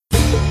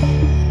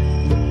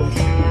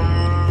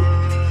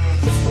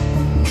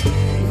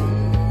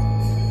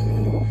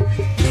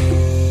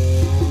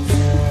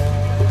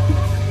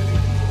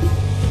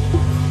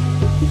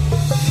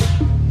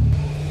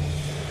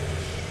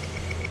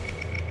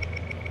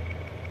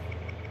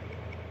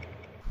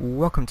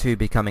Welcome to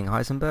Becoming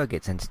Heisenberg.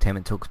 It's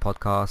Entertainment Talks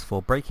podcast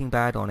for Breaking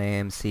Bad on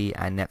AMC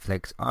and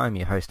Netflix. I'm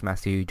your host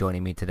Matthew.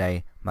 Joining me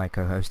today, my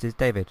co-host is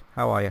David.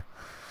 How are you?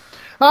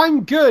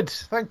 I'm good,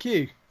 thank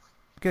you.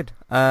 Good.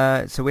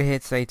 So we're here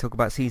today to talk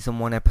about Season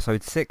 1,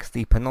 Episode 6,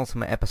 the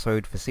penultimate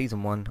episode for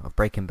Season 1 of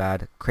Breaking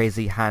Bad,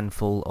 Crazy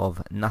Handful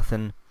of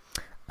Nothing.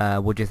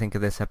 What do you think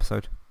of this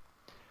episode?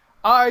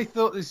 I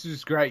thought this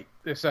was great,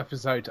 this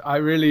episode. I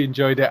really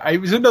enjoyed it.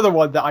 It was another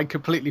one that I'd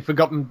completely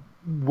forgotten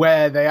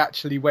where they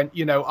actually went.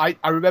 You know, I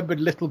remembered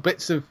little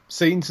bits of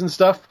scenes and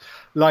stuff.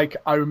 Like,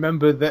 I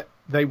remember that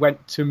they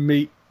went to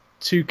meet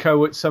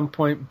Tuco at some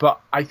point, but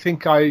I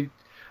think I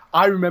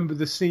remember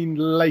the scene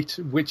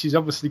later, which is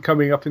obviously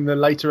coming up in the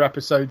later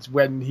episodes,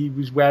 when he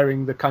was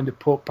wearing the kind of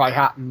pork pie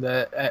hat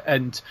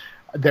and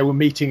they were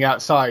meeting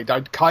outside.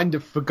 I'd kind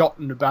of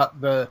forgotten about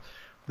the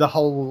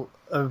whole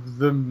of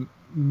them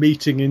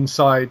meeting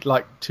inside,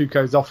 like,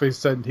 Tuco's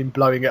office and him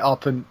blowing it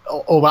up and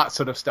all that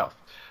sort of stuff.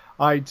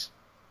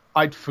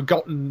 I'd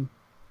forgotten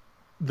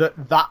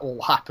that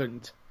all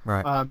happened.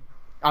 Right.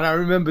 And I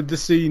remembered the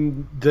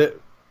scene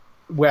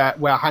where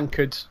Hank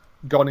had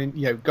gone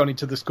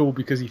into the school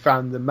because he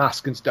found the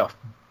mask and stuff.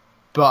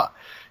 But,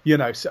 you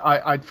know, so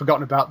I'd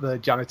forgotten about the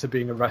janitor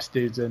being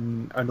arrested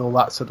and all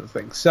that sort of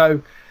thing.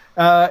 So,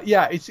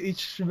 yeah,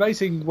 it's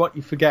amazing what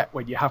you forget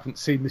when you haven't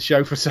seen the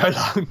show for so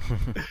long.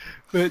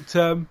 But,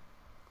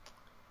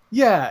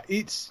 yeah,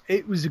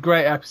 it was a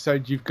great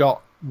episode. You've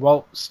got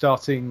Walt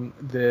starting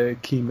the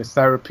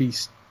chemotherapy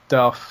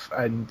stuff,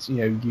 and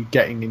you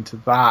getting into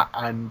that,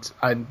 and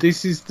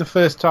this is the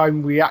first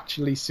time we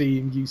actually see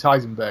him use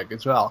Heisenberg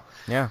as well.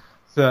 Yeah.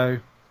 So,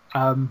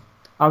 I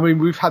mean,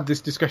 we've had this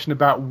discussion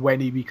about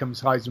when he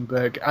becomes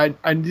Heisenberg,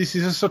 and this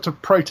is a sort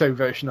of proto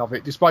version of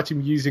it. Despite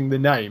him using the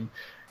name,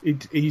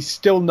 he's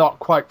still not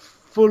quite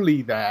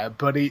fully there,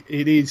 but it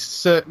is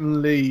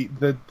certainly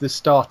the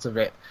start of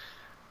it.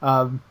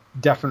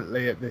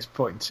 Definitely at this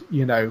point,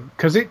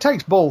 because it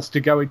takes balls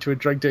to go into a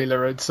drug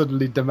dealer and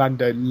suddenly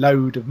demand a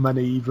load of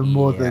money, even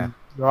more than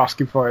you're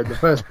asking for in the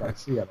first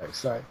place.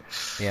 So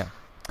yeah.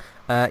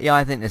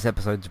 I think this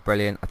episode's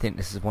brilliant. I think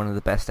this is one of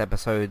the best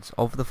episodes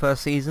of the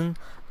first season.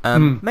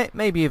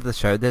 Maybe of the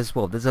show. There's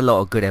a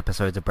lot of good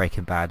episodes of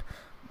Breaking Bad,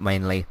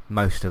 mainly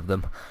most of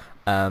them.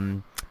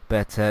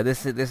 But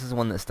this is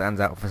one that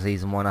stands out for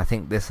season 1. I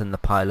think this and the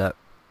pilot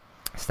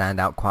stand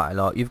out quite a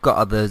lot. You've got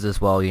others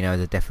as well,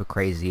 the Death of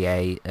Crazy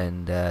 8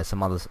 and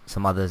some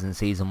others in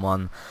season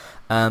 1.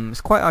 It's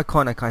quite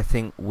iconic, I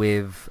think,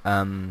 with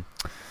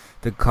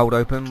the cold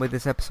open with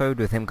this episode,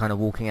 with him kind of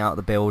walking out of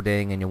the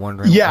building and you're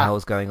wondering what the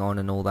hell's going on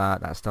and all that.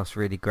 That stuff's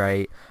really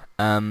great.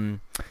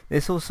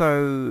 This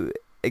also,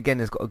 again,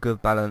 has got a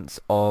good balance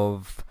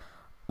of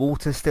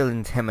Walter's still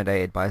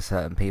intimidated by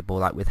certain people,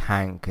 like with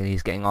Hank, and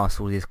he's getting asked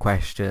all these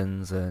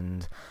questions,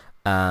 and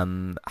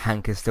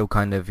Hank is still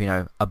kind of,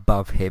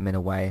 above him in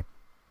a way.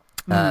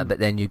 But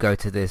then you go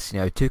to this,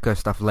 Tuco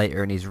stuff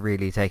later, and he's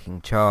really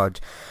taking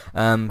charge.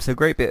 So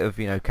great bit of,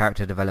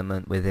 character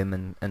development with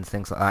him and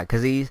things like that.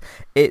 Because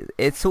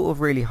it sort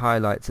of really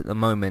highlights at the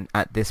moment,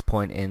 at this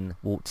point in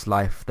Walt's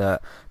life,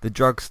 that the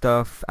drug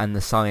stuff and the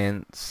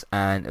science,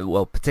 and,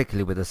 well,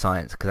 particularly with the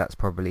science, because that's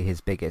probably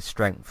his biggest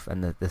strength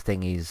and the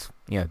thing he's,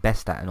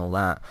 best at and all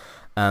that.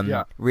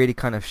 Really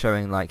kind of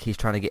showing like he's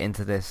trying to get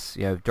into this,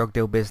 drug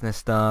deal business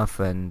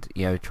stuff, and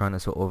trying to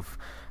sort of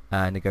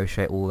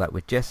negotiate all that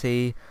with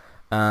Jesse.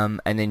 And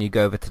then you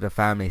go over to the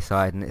family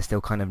side, and it's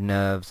still kind of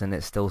nerves, and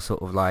it's still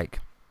sort of like,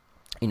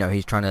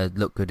 he's trying to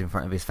look good in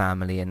front of his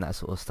family and that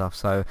sort of stuff.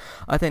 So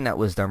I think that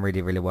was done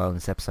really, really well in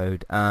this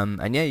episode.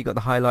 And yeah, you got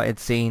the highlighted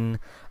scene,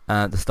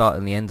 the start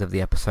and the end of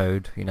the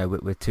episode,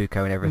 with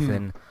Tuco and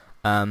everything.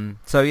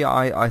 So yeah,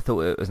 I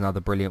thought it was another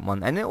brilliant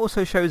one, and it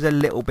also shows a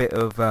little bit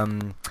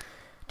of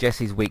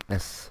Jesse's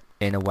weakness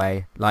in a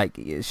way. Like,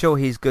 sure,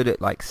 he's good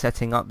at like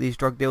setting up these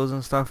drug deals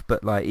and stuff,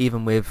 but like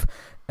even with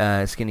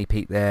Skinny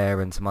Pete there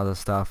and some other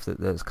stuff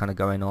that's kind of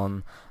going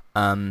on,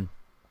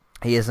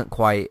 he isn't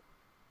quite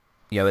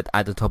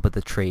at the top of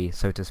the tree,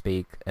 so to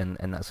speak, and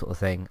that sort of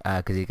thing,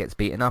 because he gets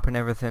beaten up and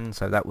everything.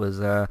 So that was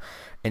an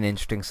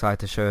interesting side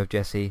to show of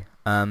Jesse.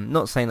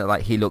 Not saying that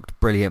like he looked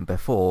brilliant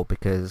before,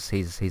 because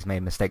he's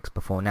made mistakes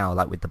before now,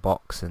 like with the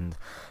box and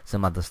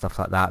some other stuff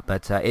like that.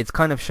 But it's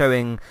kind of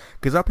showing,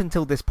 because up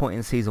until this point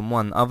in season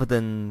 1, other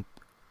than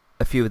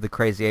a few of the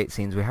Crazy 8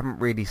 scenes, we haven't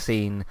really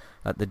seen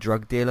like the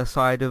drug dealer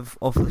side of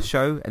the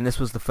show, and this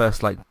was the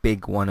first like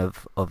big one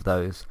of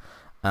those.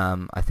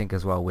 I think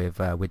as well with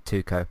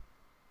Tuco.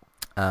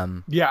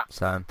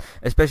 So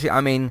especially,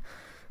 I mean,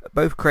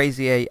 both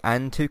Crazy 8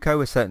 and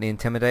Tuco are certainly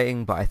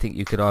intimidating, but I think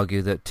you could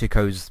argue that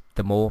Tuco's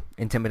the more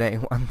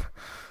intimidating one.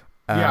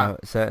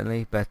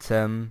 Certainly. But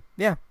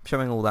yeah,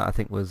 showing all that I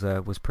think was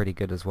pretty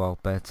good as well.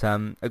 But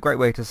a great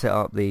way to set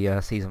up the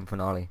season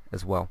finale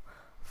as well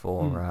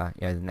for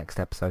the next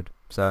episode.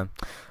 So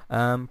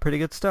pretty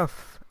good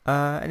stuff.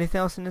 Anything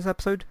else in this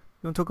episode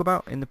you want to talk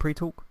about in the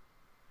pre-talk?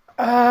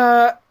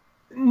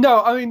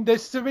 No, I mean,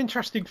 there's some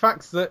interesting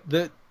facts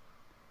that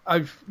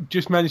I've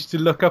just managed to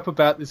look up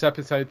about this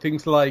episode.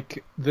 Things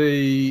like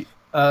the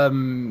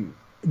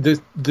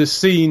the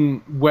scene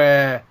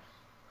where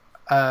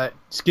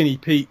Skinny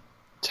Pete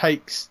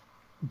takes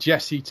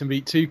Jesse to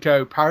meet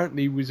Tuco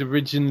apparently was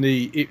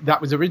originally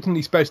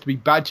supposed to be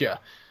Badger.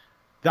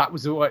 That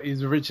was what it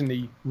was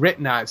originally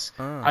written as,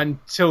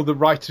 until the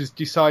writers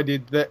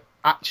decided that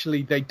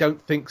actually they don't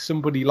think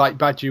somebody like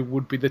Badger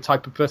would be the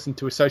type of person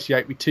to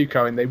associate with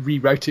Tuco, and they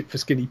rewrote it for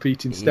Skinny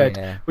Pete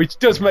instead, which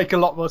does make a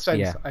lot more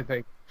sense, I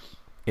think.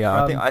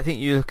 Yeah, I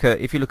think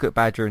if you look at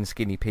Badger and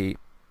Skinny Pete,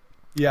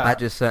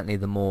 Badger's certainly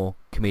the more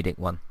comedic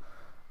one.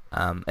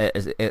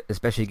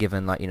 Especially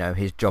given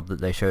his job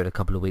that they showed a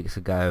couple of weeks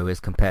ago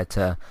as compared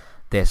to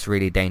this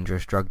really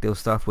dangerous drug deal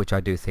stuff, which I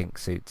do think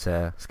suits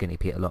Skinny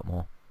Pete a lot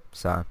more.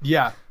 So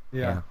yeah.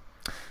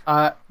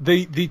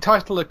 The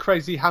title "A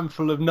Crazy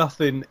Handful of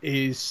Nothing"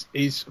 is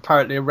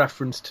apparently a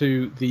reference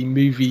to the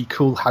movie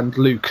Cool Hand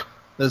Luke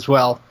as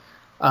well,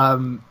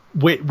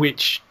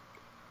 which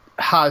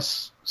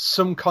has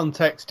some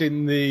context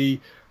in the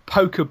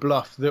poker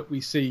bluff that we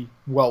see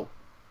Walt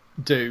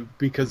do,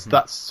 because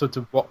that's sort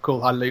of what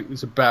Cool Hand Luke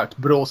was about,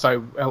 but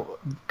also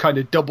kind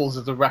of doubles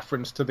as a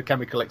reference to the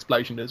chemical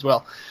explosion as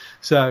well.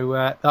 So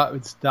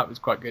that was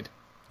quite good.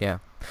 Yeah.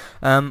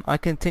 I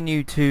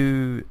continue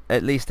to,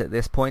 at least at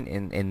this point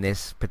in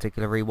this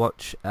particular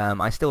rewatch,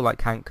 I still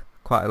like Hank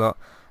quite a lot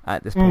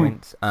at this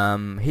point.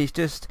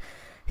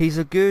 He's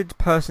a good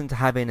person to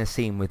have in a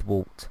scene with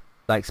Walt.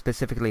 Like,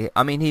 specifically,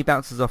 I mean, he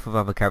bounces off of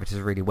other characters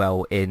really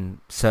well in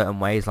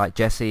certain ways. Like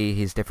Jesse,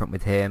 he's different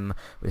with him.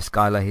 With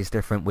Skylar, he's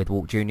different. With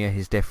Walt Jr.,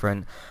 he's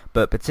different.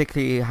 But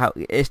particularly how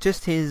it's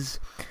just his...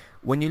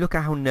 When you look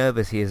at how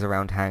nervous he is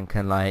around Hank,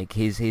 and like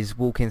he's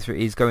going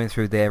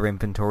through their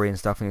inventory and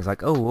stuff, and he's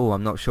like, oh,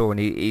 I'm not sure,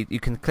 and you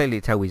can clearly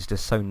tell he's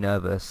just so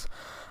nervous.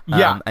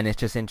 And it's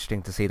just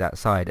interesting to see that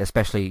side,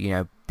 especially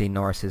Dean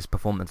Norris's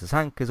performance as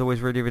Hank is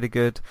always really, really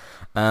good.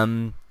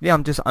 I'm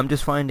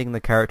just finding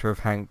the character of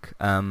Hank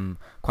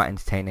quite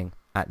entertaining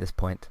at this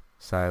point.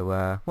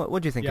 So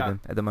what do you think of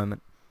him at the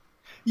moment?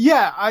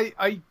 Yeah,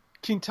 I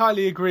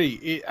entirely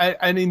agree.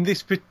 And in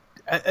this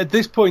at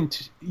this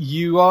point,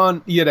 you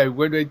aren't,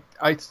 when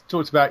I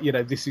talked about,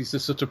 this is the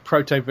sort of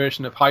proto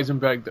version of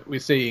Heisenberg that we're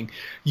seeing,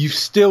 you've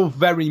still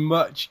very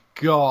much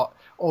got,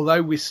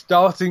 although we're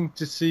starting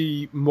to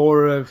see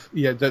more of,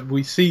 that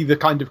we see the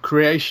kind of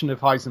creation of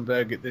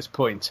Heisenberg at this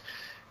point,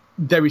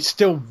 there is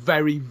still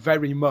very,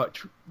 very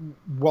much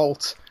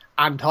Walt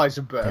and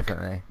Heisenberg.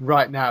 Definitely.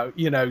 Right now.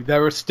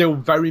 There are still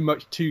very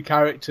much two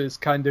characters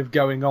kind of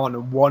going on,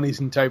 and one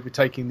isn't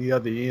overtaking the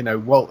other.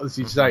 Walt, as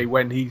you say,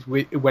 when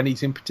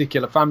he's in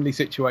particular family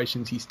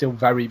situations, he's still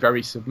very,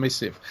 very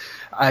submissive,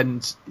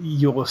 and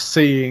you're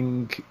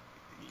seeing,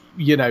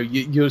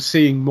 you're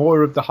seeing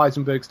more of the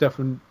Heisenberg stuff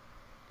and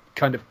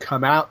kind of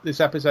come out this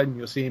episode, and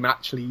you'll see him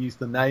actually use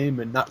the name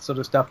and that sort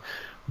of stuff,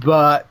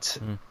 but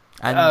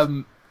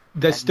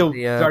there's still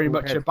very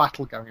much a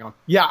battle going on.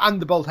 Yeah, and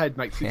the bald head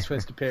makes its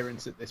first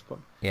appearance at this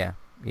point. Yeah.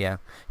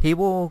 He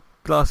wore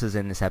glasses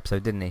in this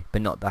episode, didn't he?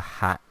 But not the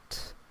hat.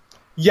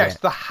 Yes,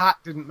 the hat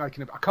didn't make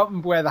an... I can't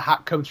remember where the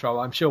hat comes from.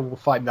 I'm sure we'll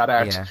find that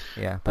out.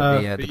 Yeah.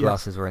 But the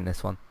glasses were in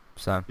this one.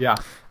 So yeah.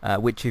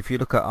 Which, if you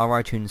look at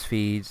our iTunes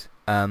feed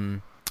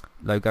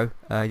logo,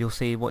 you'll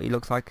see what he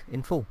looks like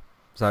in full.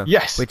 So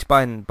yes. Which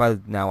by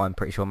now I'm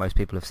pretty sure most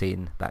people have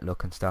seen that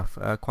look and stuff.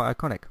 Quite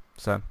iconic.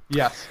 So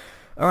yes.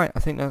 Alright, I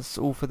think that's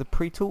all for the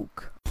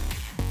pre-talk.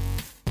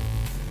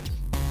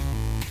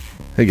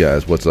 Hey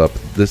guys, what's up?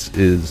 This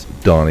is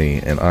Donnie,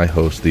 and I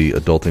host the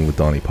Adulting with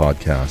Donnie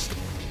podcast.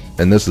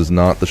 And this is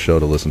not the show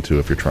to listen to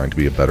if you're trying to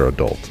be a better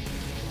adult.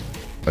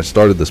 I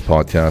started this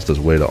podcast as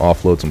a way to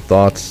offload some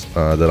thoughts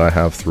that I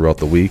have throughout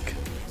the week.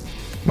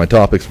 My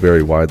topics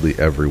vary widely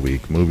every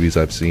week. Movies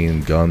I've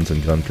seen, guns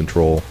and gun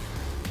control,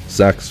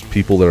 sex,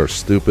 people that are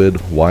stupid,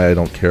 why I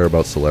don't care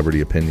about celebrity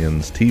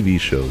opinions, TV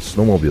shows,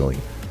 snowmobiling.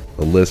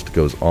 The list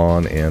goes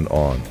on and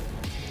on.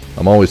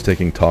 I'm always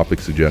taking topic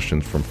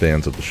suggestions from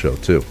fans of the show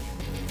too.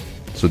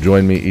 So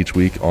join me each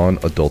week on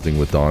Adulting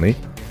with Donnie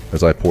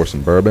as I pour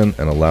some bourbon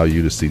and allow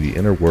you to see the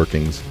inner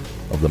workings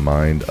of the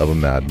mind of a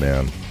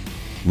madman.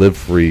 Live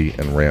free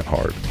and rant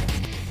hard.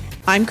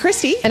 I'm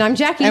Christy. And I'm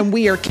Jackie. And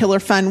we are Killer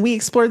Fun. We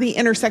explore the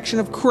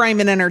intersection of crime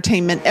and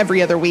entertainment every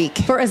other week.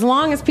 For as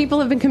long as people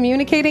have been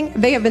communicating,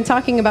 they have been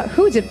talking about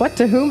who did what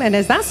to whom, and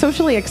is that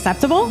socially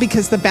acceptable?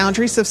 Because the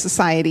boundaries of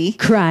society,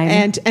 crime,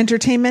 and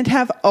entertainment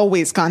have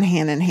always gone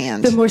hand in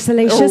hand. The more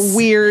salacious, or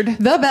weird,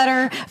 the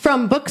better.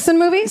 From books and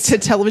movies to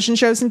television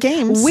shows and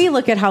games, we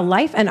look at how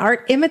life and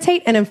art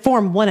imitate and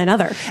inform one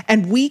another.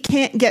 And we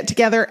can't get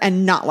together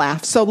and not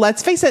laugh. So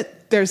let's face it,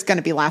 there's going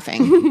to be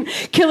laughing.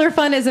 Killer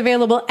Fun is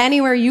available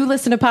anywhere you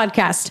listen to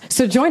podcasts,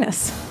 so join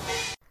us.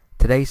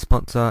 Today's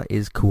sponsor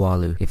is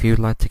Kualu. If you'd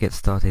like to get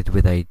started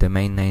with a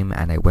domain name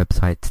and a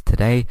website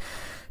today,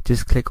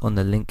 just click on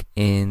the link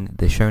in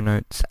the show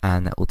notes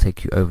and that will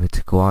take you over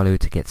to Kualu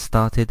to get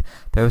started.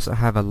 They also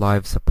have a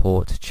live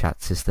support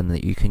chat system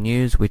that you can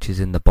use, which is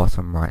in the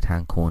bottom right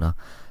hand corner.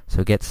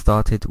 So get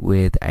started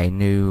with a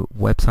new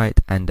website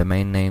and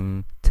domain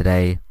name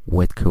today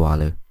with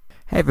Kualu.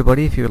 Hey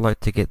everybody, if you would like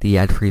to get the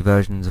ad-free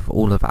versions of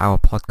all of our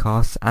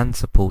podcasts and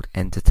support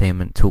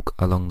Entertainment Talk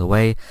along the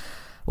way,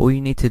 all you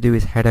need to do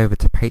is head over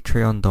to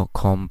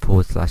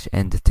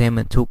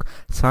patreon.com/entertainment talk.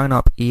 Sign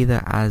up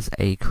either as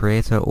a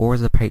creator or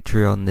as a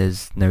Patreon.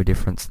 There's no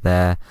difference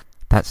there.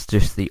 That's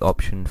just the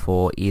option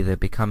for either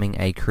becoming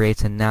a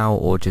creator now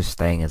or just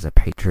staying as a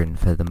patron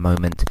for the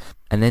moment.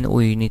 And then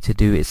all you need to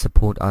do is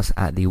support us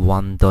at the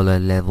 $1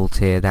 level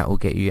tier. That will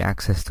get you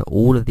access to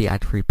all of the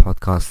ad-free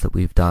podcasts that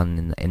we've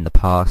done in the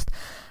past,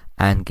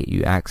 and get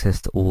you access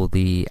to all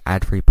the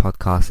ad-free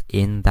podcasts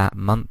in that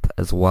month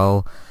as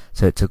well.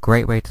 So it's a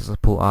great way to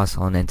support us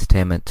on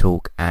Entertainment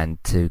Talk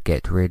and to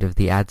get rid of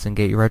the ads and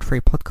get your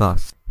ad-free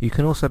podcasts. You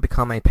can also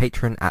become a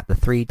patron at the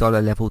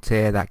 $3 level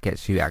tier. That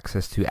gets you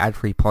access to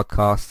ad-free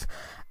podcasts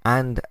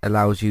and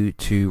allows you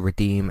to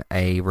redeem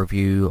a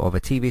review of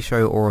a TV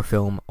show or a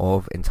film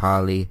of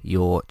entirely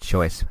your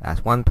choice.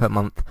 That's one per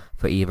month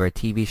for either a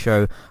TV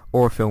show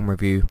or a film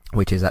review,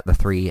 which is at the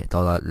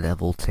 $3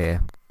 level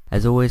tier.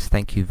 As always,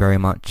 thank you very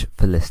much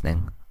for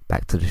listening.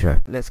 Back to the show.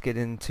 Let's get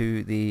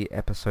into the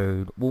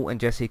episode. Walt and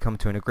Jesse come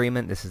to an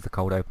agreement. This is the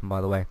cold open, by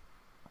the way.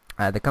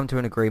 They come to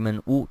an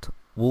agreement. Walt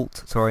will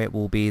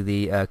be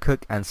the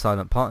cook and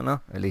silent partner,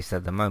 at least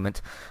at the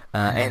moment,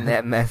 in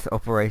their meth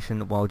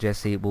operation, while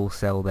Jesse will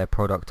sell their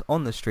product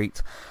on the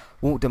street.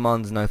 Walt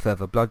demands no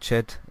further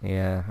bloodshed.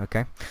 Yeah,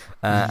 okay.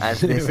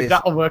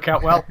 That'll work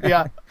out well,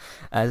 yeah.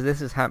 As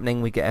this is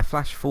happening, we get a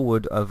flash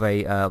forward of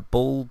a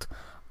bald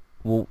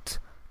Walt,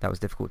 that was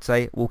difficult to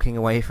say, walking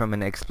away from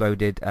an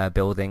exploded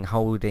building,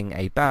 holding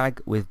a bag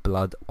with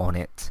blood on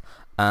it.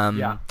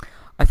 Yeah.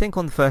 I think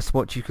on the first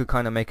watch you could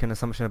kind of make an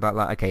assumption about,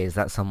 like, okay, is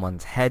that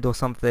someone's head or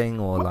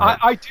something? Or like...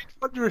 I did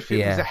wonder if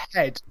it was a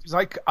head,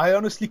 because I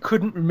honestly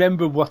couldn't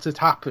remember what had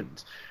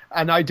happened.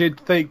 And I did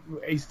think,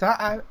 is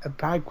that a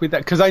bag with that?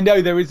 Because I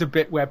know there is a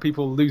bit where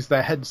people lose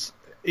their heads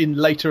in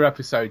later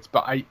episodes,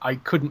 but I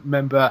couldn't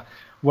remember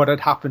what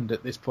had happened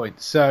at this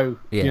point. So,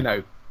 you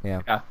know.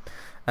 Yeah,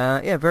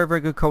 very,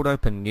 very good cold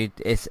open.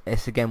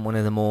 It's again one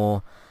of the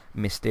more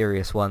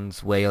mysterious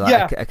ones where you're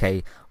like,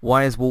 okay,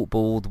 why is Walt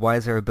bald? Why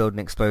is there a building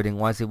exploding?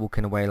 Why is he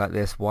walking away like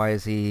this? Why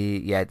is he...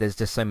 Yeah, there's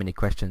just so many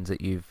questions that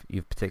you've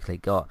particularly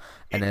got.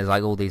 And there's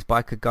like all these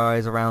biker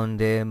guys around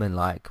him, and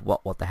like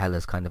what the hell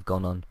has kind of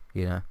gone on,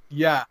 you know?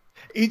 Yeah.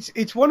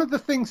 It's one of the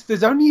things,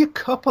 there's only a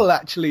couple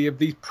actually of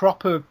these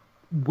proper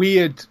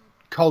weird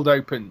cold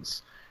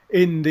opens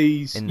in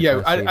these, in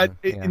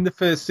the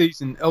first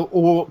season,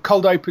 or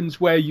cold opens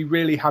where you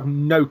really have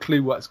no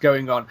clue what's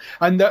going on.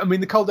 And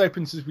the cold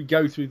opens as we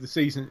go through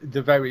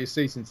the various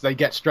seasons, they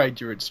get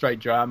stranger and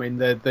stranger. I mean,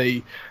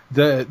 the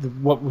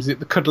what was it,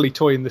 the cuddly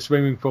toy in the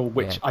swimming pool,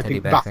 which I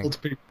think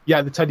baffled people.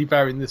 Yeah, the teddy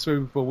bear in the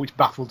swimming pool, which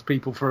baffled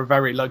people for a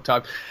very long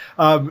time.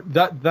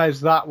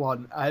 There's that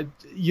one.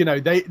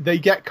 They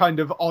get kind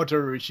of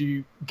odder as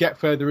you get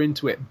further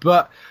into it.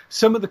 But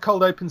some of the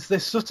cold opens,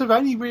 there's sort of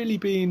only really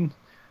been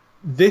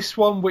this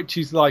one, which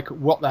is like,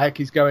 what the heck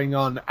is going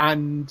on?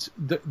 And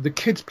the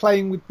kids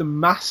playing with the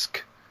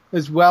mask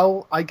as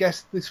well, I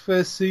guess, this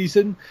first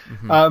season.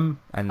 Mm-hmm.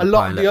 And the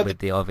pilot with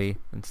the RV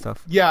and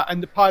stuff. Yeah,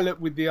 and the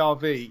pilot with the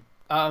RV.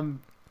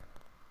 And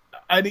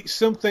it's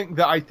something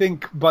that I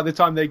think by the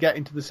time they get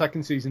into the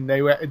second season,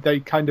 they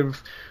kind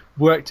of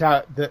worked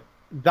out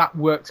that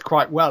worked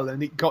quite well,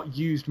 and it got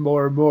used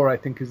more and more, I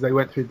think, as they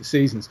went through the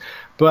seasons.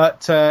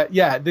 But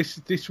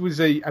this was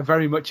a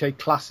very much a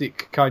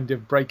classic kind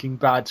of Breaking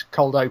Bad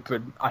cold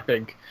open, I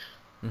think.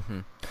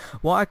 Mm-hmm.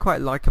 What I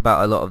quite like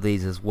about a lot of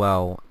these as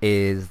well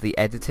is the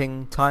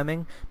editing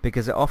timing,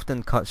 because it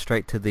often cuts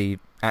straight to the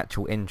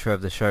actual intro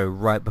of the show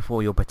right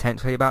before you're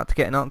potentially about to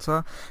get an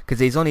answer, because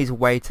he's on his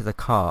way to the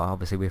car.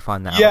 Obviously we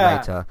find that out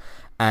later,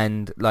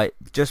 and like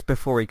just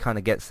before he kind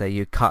of gets there,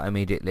 you cut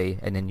immediately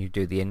and then you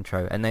do the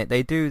intro, and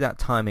they do that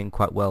timing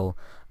quite well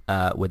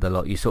with a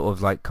lot. You sort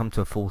of like come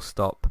to a full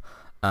stop,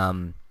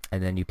 and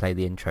then you play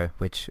the intro,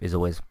 which is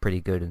always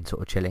pretty good and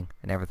sort of chilling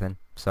and everything.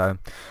 So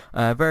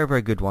very,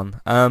 very good one.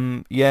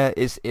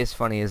 It's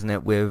funny, isn't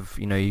it, with,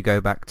 you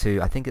go back to,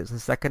 I think it's the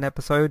second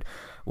episode,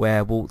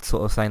 where Walt's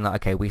sort of saying like,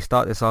 okay, we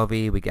start this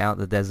RV, we get out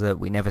the desert,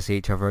 we never see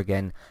each other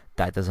again,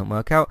 that doesn't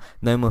work out,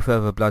 no more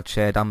further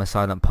bloodshed, I'm a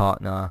silent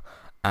partner,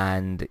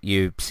 and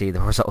you see the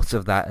results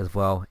of that as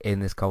well in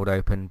this cold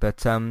open. But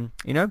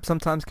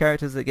sometimes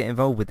characters that get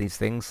involved with these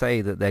things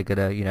say that they're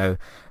gonna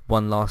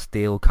one last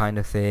deal kind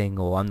of thing,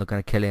 or I'm not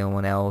gonna kill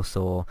anyone else,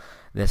 or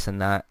this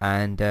and that,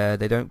 and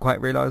they don't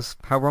quite realise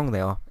how wrong they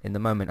are in the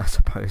moment, I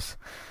suppose.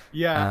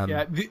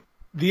 The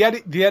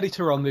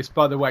editor on this,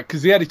 by the way,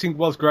 because the editing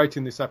was great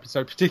in this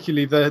episode,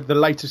 particularly the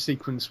later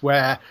sequence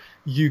where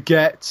you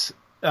get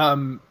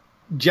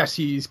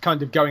Jesse's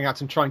kind of going out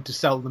and trying to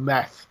sell the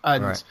meth,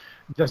 and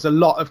there's a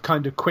lot of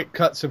kind of quick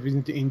cuts of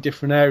in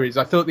different areas.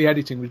 I thought the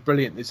editing was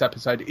brilliant this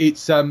episode.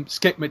 It's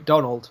Skip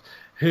McDonald,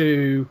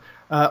 who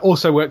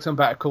also works on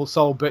Better Call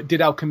Saul, but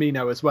did El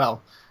Camino as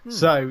well.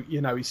 So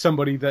he's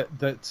somebody that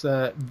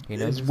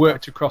has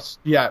worked across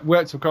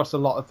a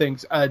lot of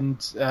things,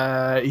 and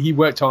he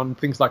worked on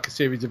things like A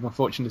Series of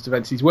Unfortunate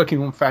Events. He's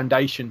working on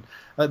Foundation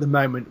at the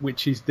moment,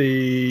 which is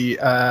the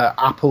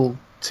Apple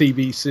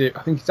TV series.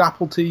 I think it's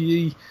Apple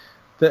TV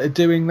that are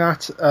doing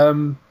that,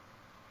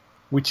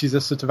 which is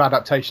a sort of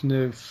adaptation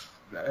of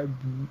a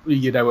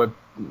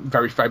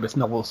very famous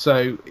novel.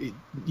 So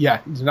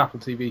it's an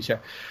Apple TV show.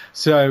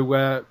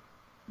 So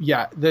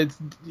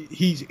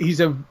he's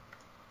a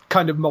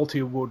kind of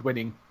multi-award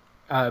winning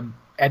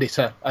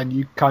editor, and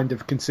you kind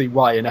of can see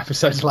why in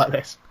episodes like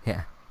this.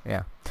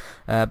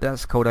 But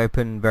that's Cold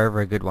Open, very,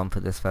 very good one for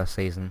this first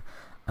season,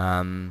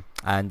 and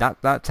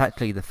that's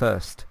actually the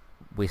first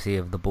we see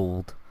of the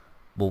bald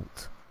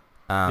Walt.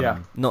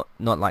 Not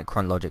like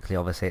chronologically,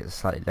 obviously it's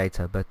slightly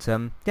later, but it's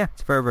a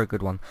very, very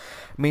good one.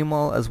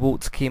 Meanwhile, as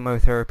Walt's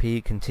chemotherapy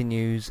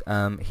continues,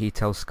 he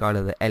tells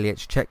Skylar that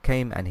Elliot's check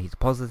came and he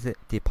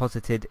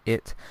deposited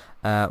it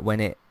when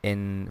he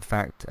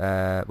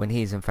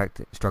is in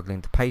fact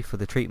struggling to pay for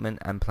the treatment,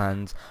 and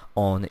plans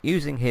on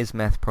using his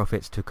meth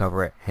profits to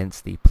cover it,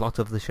 hence the plot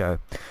of the show.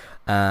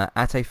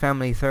 At a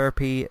family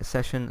therapy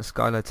session,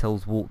 Skylar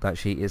tells Walt that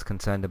she is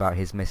concerned about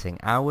his missing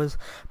hours,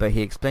 but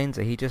he explains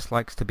that he just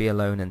likes to be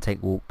alone and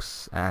take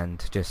walks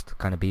and just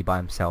kind of be by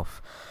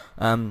himself.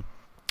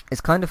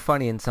 It's kind of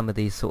funny in some of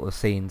these sort of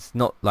scenes,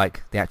 not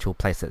like the actual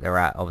place that they're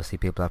at. Obviously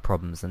people have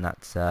problems and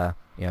that's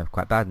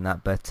quite bad in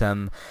that, but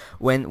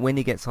when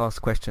he gets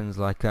asked questions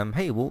like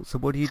hey Walt, so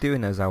what do you do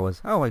in those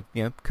hours? Oh, I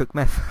cook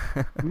meth.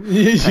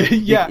 You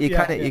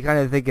kind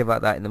of think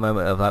about that in the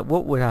moment of like,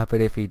 what would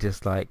happen if he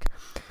just like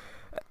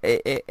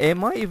it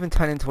might even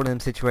turn into one of them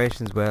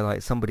situations where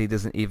like somebody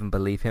doesn't even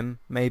believe him,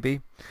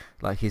 maybe.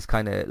 Like he's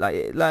kind of like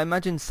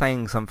imagine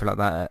saying something like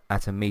that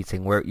at a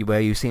meeting where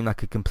you seem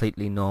like a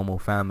completely normal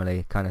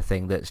family kind of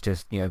thing that's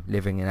just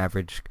living an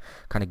average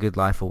kind of good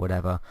life or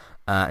whatever.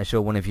 And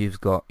sure, one of you's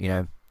got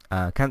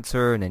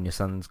cancer, and then your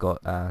son's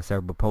got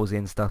cerebral palsy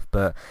and stuff,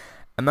 but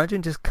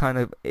imagine just kind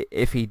of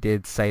if he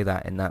did say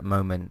that in that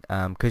moment,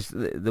 because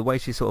the way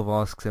she sort of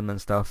asks him and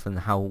stuff, and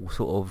how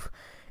sort of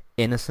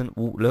innocent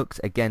Walt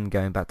looks, again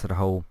going back to the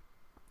whole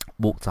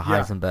Walter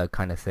Heisenberg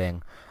kind of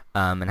thing,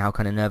 and how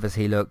kind of nervous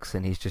he looks,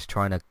 and he's just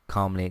trying to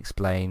calmly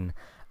explain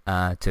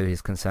to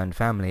his concerned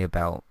family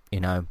about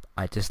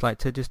I just like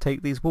to just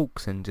take these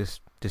walks and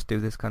just do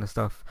this kind of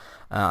stuff.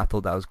 I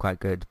thought that was quite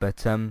good, but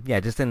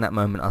just in that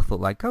moment I thought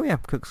like, oh yeah,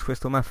 cooks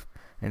crystal meth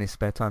in his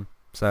spare time.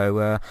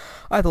 So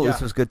I thought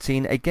this was a good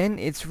scene. Again,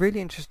 it's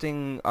really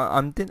interesting.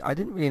 I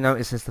didn't really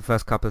notice this the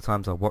first couple of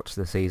times I watched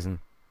the season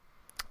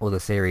or the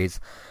series.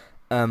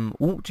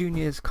 Walt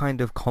Jr.'s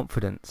kind of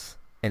confidence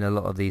in a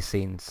lot of these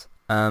scenes.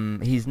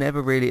 He's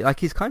never really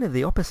he's kind of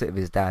the opposite of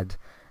his dad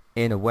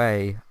in a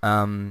way.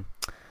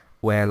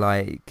 Where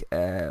like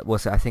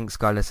I think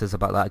Skylar says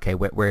about that, okay,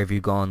 where have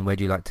you gone, where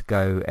do you like to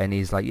go, and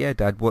he's like, yeah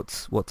dad,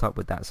 what's up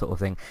with that sort of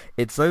thing.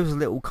 It's those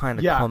little kind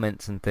of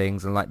comments and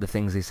things, and like the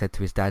things he said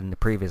to his dad in the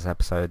previous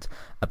episodes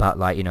about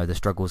like the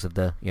struggles of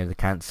the the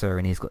cancer,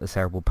 and he's got the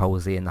cerebral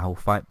palsy, and the whole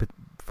fight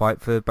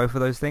for both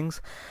of those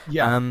things.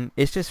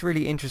 It's just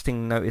really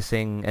interesting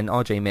noticing, and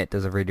RJ Mitt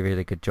does a really,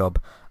 really good job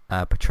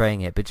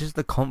portraying it, but just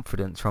the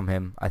confidence from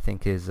him I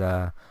think is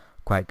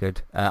quite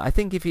good. I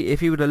think if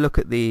you were to look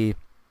at the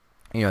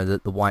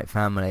the White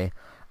family,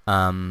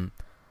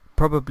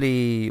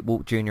 probably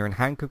Walt Jr. and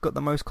Hank have got the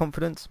most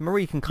confidence.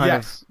 Marie can kind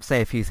of say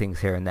a few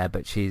things here and there,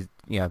 but she's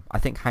I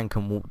think Hank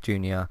and Walt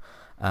Jr.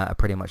 Are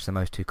pretty much the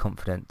most two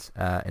confident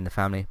in the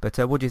family. But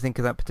what do you think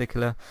of that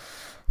particular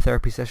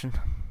therapy session?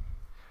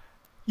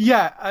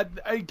 Yeah,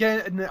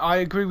 again, I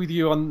agree with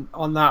you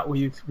on that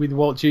with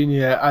Walt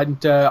Jr. and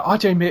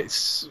RJ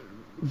Mitt's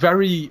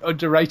very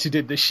underrated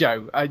in the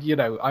show.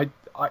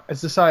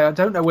 As I say, I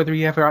don't know whether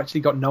he ever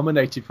actually got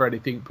nominated for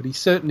anything, but he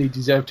certainly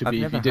deserved to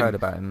be. I've never heard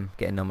about him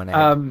getting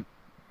nominated.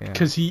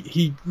 Because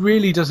he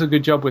really does a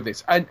good job with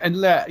this, and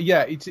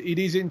it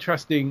is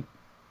interesting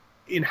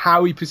in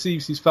how he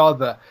perceives his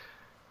father,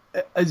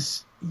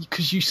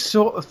 because you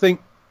sort of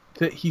think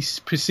that he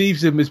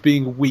perceives him as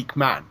being a weak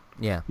man.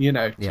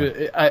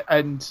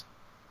 And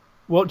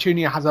Walt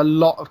Jr. has a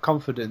lot of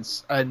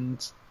confidence,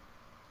 and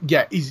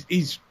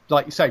he's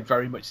like you say,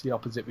 very much the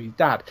opposite of his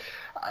dad.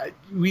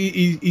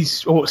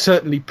 He's or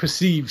certainly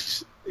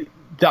perceives,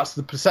 that's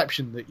the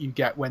perception that you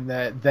get when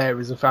they're there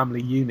as a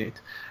family unit.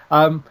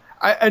 And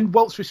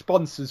Walt's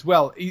response as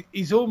well,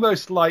 he's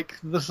almost like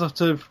the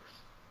sort of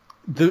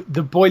the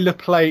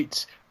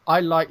boilerplate,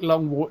 I like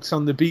long walks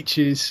on the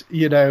beaches,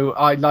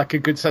 I like a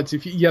good sense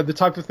of, the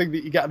type of thing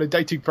that you get on a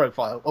dating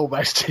profile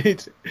almost.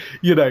 It's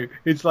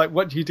like,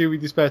 what do you do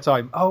with your spare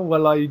time? Oh,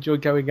 well, I enjoy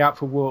going out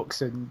for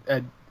walks and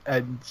I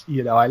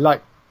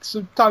like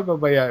some time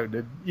on my own,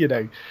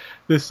 and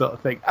this sort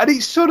of thing. And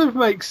it sort of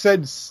makes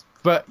sense,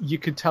 but you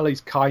can tell he's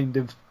kind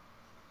of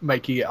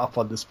making it up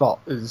on the spot,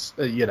 as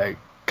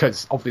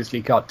because obviously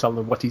he can't tell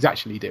them what he's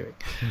actually doing.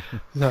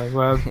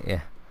 So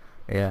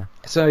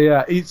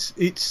So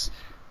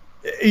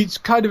it's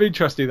kind of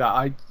interesting that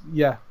I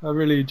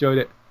really enjoyed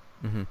it.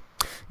 Mm-hmm.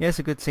 Yeah, it's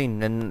a good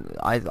scene, and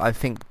I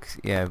think,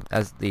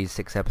 as these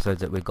 6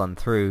 episodes that we've gone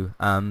through,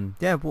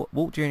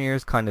 Walt Jr.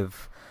 is kind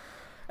of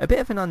a bit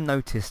of an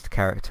unnoticed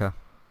character,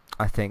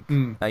 I think.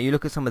 You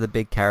look at some of the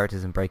big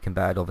characters in Breaking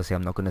Bad. Obviously,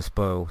 I'm not going to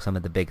spoil some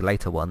of the big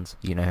later ones.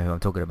 You know who I'm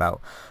talking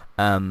about.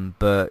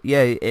 But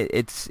yeah,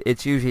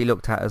 it's usually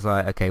looked at as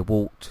like, okay,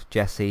 Walt,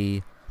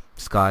 Jesse,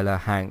 Skyler,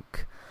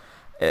 Hank,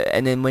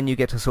 and then when you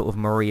get to sort of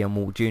Marie and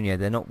Walt Jr.,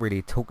 they're not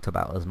really talked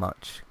about as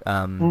much.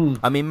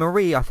 I mean,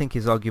 Marie, I think,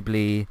 is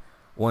arguably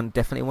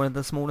definitely one of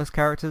the smallest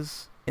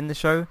characters in the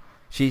show.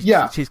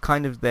 She's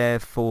kind of there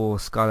for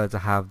Skyler to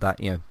have that,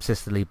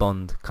 sisterly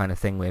bond kind of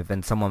thing with,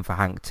 and someone for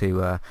Hank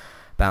to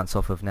bounce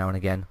off of now and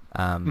again,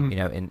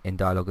 in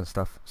dialogue and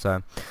stuff.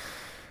 So,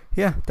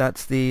 yeah,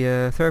 that's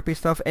the therapy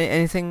stuff.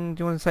 Anything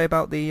do you want to say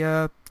about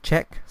the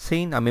check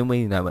scene? I mean,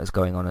 we know what's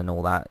going on and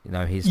all that.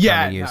 He's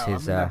trying to use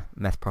his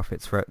meth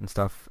profits for it and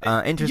stuff.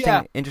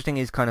 Interesting.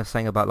 He's kind of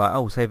saying about like,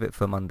 oh, save it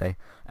for Monday,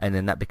 and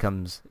then that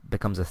becomes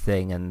a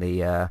thing, and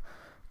the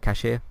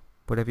cashier,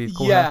 whatever you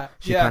call her,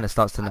 she kind of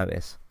starts to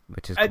notice,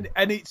 which is cool.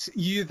 And it's,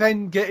 you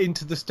then get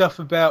into the stuff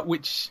about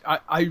which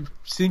I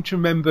seem to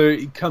remember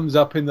it comes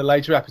up in the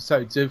later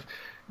episodes of,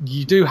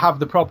 you do have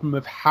the problem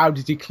of how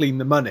did he clean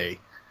the money,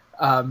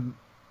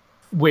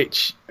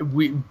 which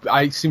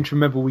I seem to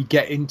remember we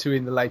get into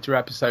in the later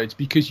episodes,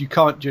 because you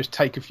can't just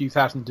take a few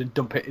thousand and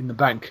dump it in the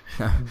bank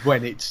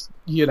when it's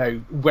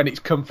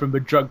come from a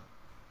drug,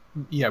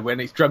 when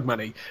it's drug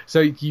money.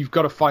 So you've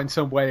got to find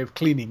some way of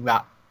cleaning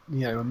that,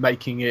 and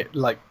making it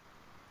like,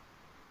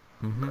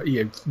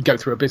 go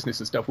through a business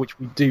and stuff, which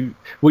we do,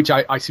 which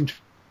I seem to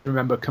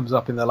remember comes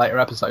up in the later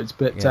episodes.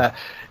 But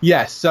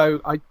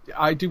so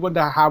I do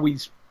wonder how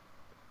he's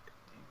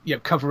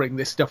covering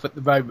this stuff at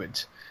the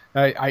moment.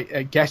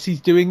 I guess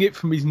he's doing it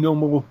from his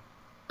normal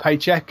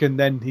paycheck, and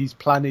then his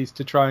plan is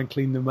to try and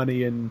clean the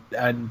money and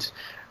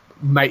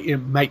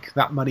make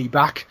that money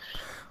back.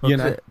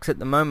 Because at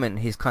the moment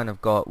he's kind of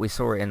got, we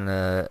saw it in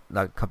a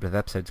couple of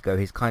episodes ago,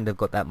 he's kind of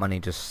got that money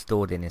just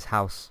stored in his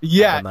house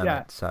at the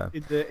moment, so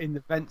in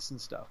the vents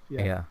and stuff.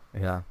 If you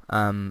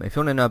want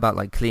to know about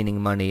like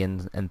cleaning money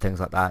and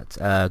things like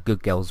that,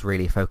 Good Girls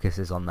really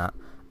focuses on that.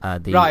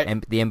 The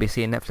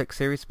NBC and Netflix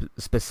series,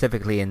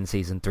 specifically in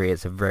season 3,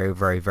 it's a very,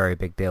 very, very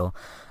big deal.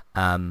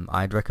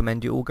 I'd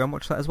recommend you all go and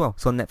watch that as well.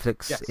 It's on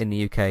Netflix in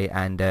the UK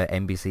and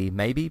NBC,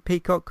 maybe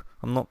Peacock.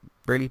 I'm not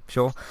really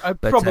sure, but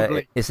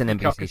probably it's an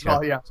NBC show.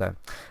 Well, so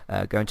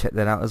go and check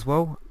that out as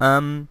well.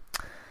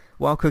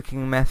 While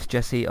cooking meth,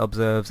 Jesse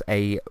observes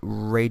a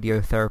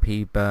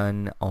radiotherapy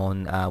burn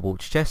on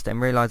Walt's chest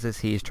and realizes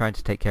he is trying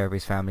to take care of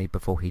his family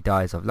before he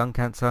dies of lung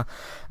cancer.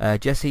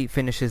 Jesse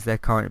finishes their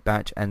current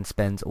batch and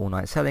spends all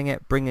night selling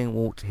it, bringing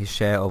Walt his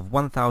share of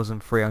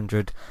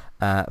 1,300,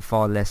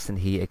 far less than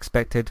he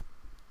expected.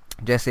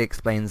 Jesse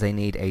explains they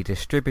need a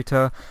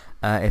distributor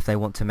if they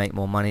want to make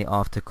more money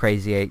after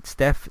Crazy 8's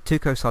death.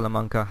 Tuco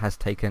Salamanca has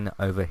taken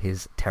over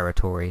his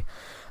territory.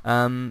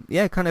 Kind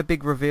of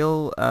big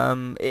reveal.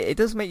 It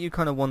does make you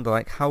kind of wonder,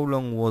 like, how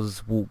long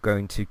was Walt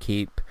going to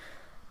keep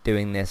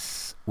doing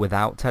this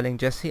without telling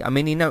Jesse? I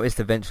mean, he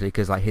noticed eventually,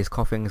 because like his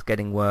coughing's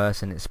getting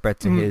worse and it spread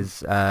to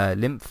his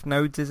lymph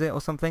nodes, is it,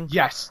 or something?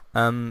 Yes.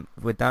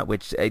 With that,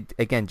 which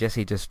again,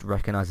 Jesse just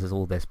recognizes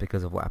all this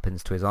because of what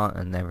happens to his aunt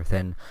and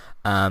everything.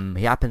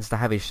 He happens to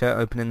have his shirt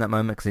open in that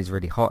moment because he's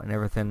really hot and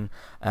everything,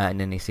 and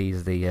then he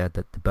sees the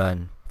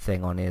burn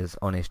thing on his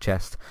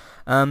chest.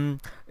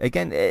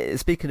 Again,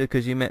 speaking of,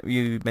 because you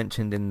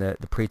mentioned in the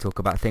pre-talk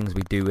about things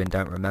we do and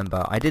don't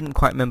remember, I didn't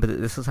quite remember that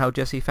this is how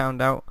Jesse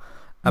found out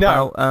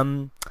about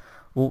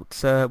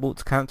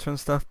Walt's cancer and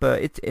stuff,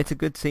 but it's a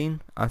good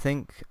scene, I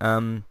think.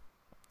 It's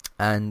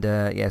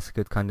a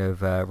good kind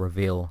of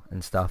reveal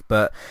and stuff.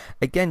 But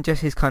again,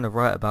 Jesse's kind of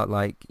right about,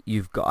 like,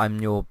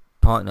 I'm your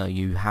partner,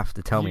 you have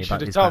to tell me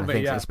about these kind of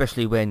things,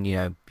 especially when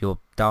you're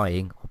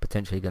dying or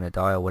potentially going to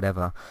die or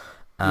whatever,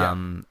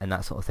 and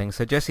that sort of thing.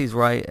 So Jesse's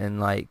right, and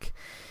like,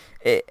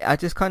 I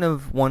just kind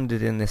of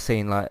wondered in this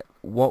scene, like,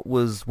 what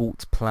was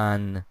Walt's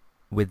plan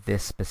with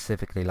this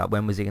specifically? Like,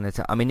 when was he going to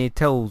tell? I mean, he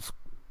tells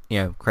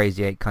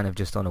Crazy 8 kind of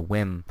just on a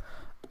whim,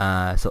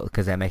 sort of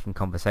because they're making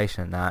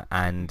conversation and that,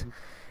 and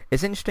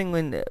it's interesting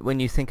when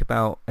you think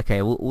about,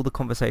 okay, all the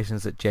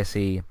conversations that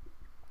Jesse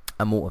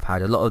and Walt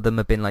have had, a lot of them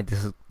have been like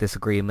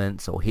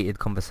disagreements or heated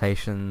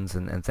conversations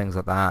and things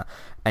like that,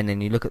 and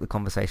then you look at the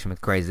conversation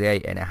with Crazy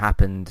 8 and it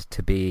happened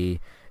to be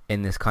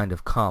in this kind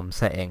of calm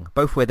setting,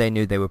 both where they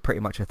knew they were pretty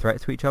much a threat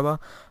to each other,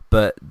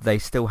 but they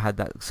still had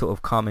that sort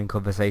of calming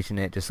conversation.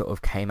 It just sort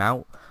of came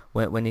out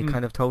when he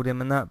kind of told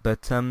him and that,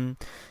 but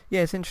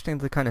it's interesting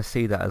to kind of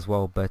see that as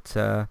well. But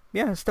I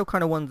still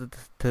kind of wondered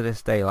to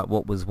this day, like,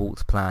 what was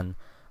Walt's plan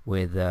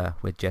with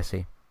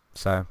Jesse.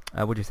 So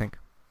what do you think?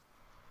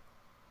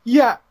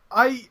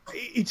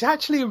 It's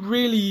actually a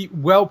really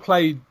well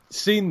played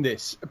scene,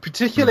 this.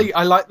 Particularly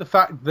I like the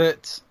fact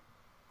that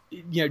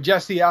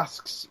Jesse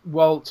asks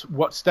Walt,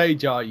 what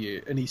stage are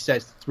you? And he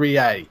says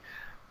 3A.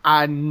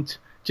 And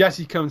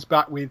Jesse comes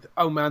back with,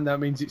 oh man,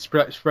 that means it's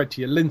spread to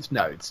your lymph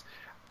nodes.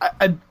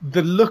 And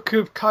the look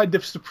of kind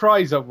of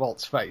surprise on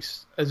Walt's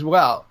face as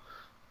well.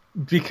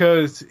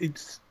 because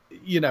it's,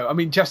 I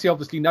mean, Jesse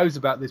obviously knows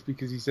about this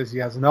because he says he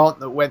has an aunt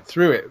that went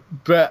through it,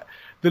 but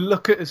the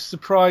look at is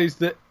surprised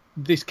that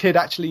this kid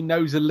actually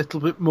knows a little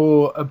bit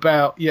more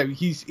about,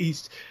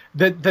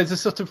 there's a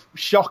sort of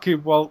shock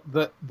in Walt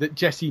that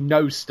Jesse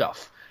knows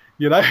stuff,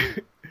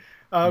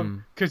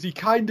 because he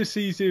kind of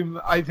sees him,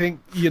 I think,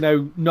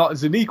 not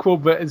as an equal,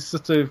 but as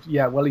sort of,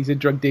 he's a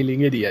drug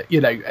dealing idiot,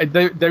 and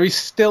there is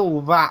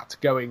still that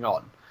going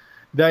on.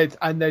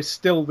 There's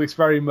still this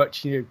very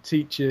much,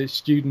 teacher,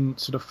 student,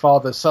 sort of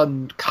father,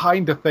 son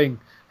kind of thing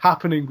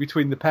happening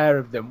between the pair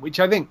of them, which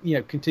I think,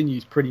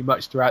 continues pretty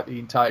much throughout the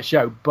entire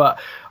show. But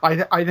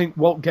I think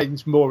Walt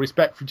gains more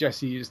respect for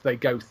Jesse as they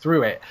go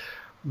through it.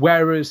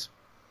 Whereas,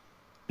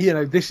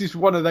 this is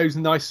one of those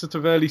nice sort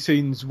of early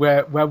scenes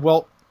where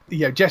Walt,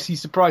 Jesse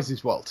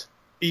surprises Walt,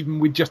 even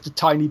with just a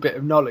tiny bit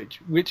of knowledge,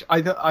 which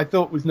I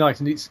thought was nice.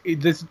 And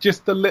there's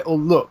just the little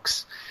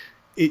looks.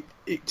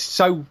 It's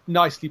so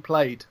nicely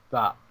played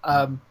that.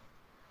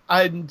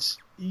 And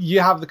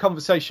you have the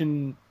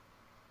conversation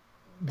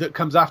that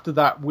comes after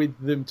that with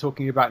them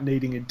talking about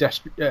needing a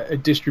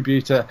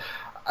distributor.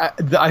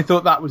 I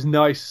thought that was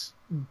nice,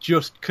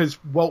 just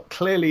because Walt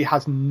clearly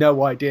has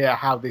no idea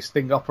how this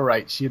thing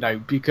operates,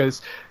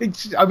 because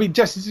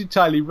Jesse's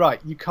entirely right.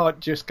 You can't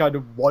just kind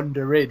of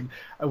wander in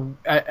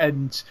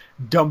and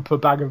dump a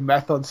bag of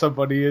meth on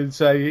somebody and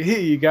say, here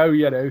you go,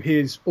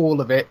 here's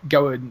all of it,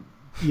 go and,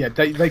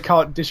 they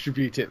can't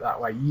distribute it that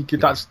way.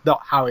 That's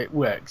not how it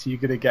works. You're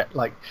going to get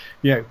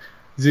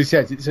as he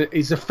says,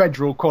 it's a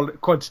federal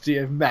quantity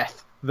of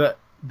meth that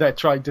they're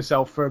trying to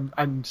sell from,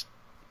 and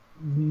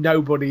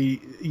nobody,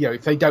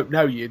 if they don't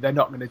know you, they're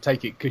not going to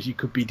take it because you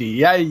could be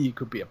DEA, you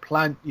could be a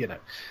plant,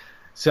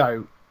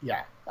 So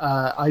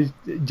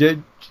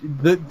the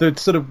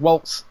sort of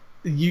Walt's,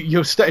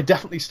 you're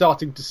definitely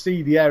starting to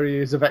see the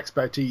areas of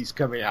expertise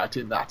coming out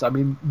in that. I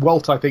mean,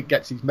 Walt, I think,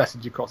 gets his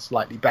message across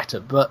slightly better,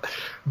 but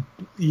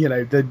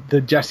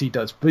the Jesse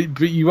does. But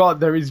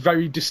there is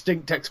very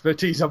distinct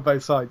expertise on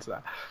both sides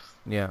there.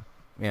 Yeah.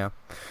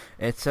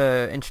 It's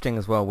interesting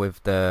as well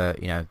with the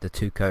the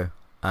Tuco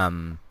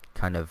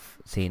kind of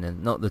scene,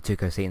 and not the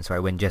Tuco scene. Sorry,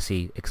 when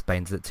Jesse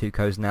explains that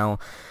Tuco's now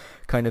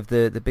kind of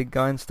the big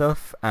guy and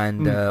stuff,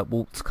 and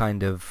Walt's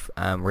kind of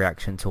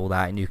reaction to all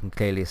that, and you can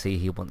clearly see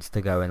he wants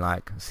to go and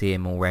see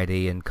him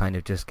already and kind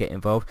of just get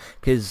involved,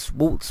 because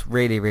Walt's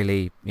really,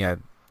 really,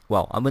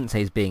 well, I wouldn't say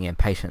he's being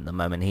impatient at the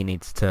moment. He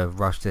needs to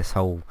rush this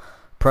whole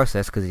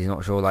process because he's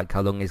not sure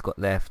how long he's got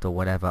left or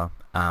whatever,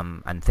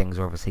 and things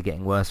are obviously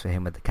getting worse for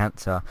him with the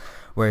cancer,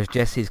 whereas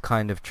Jesse's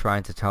kind of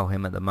trying to tell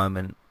him at the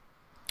moment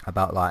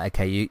about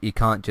okay, you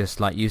can't just,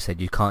 like you said,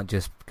 you can't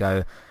just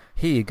go,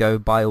 here you go,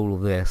 buy all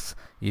of this.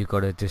 You've got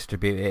to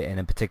distribute it in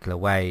a particular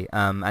way,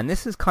 and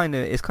this is kind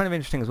of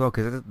interesting as well,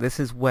 because this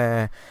is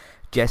where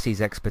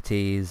Jesse's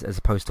expertise as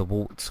opposed to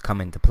Walt's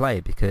come into play,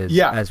 because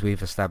as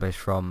we've established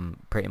from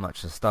pretty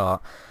much the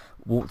start,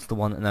 Walt's the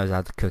one that knows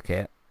how to cook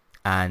it,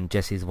 and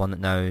Jesse's the one that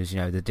knows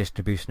the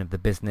distribution of the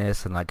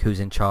business and who's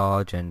in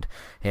charge and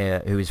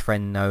who his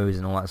friend knows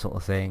and all that sort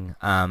of thing,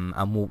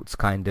 and Walt's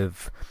kind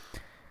of,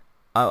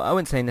 I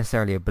wouldn't say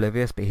necessarily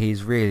oblivious, but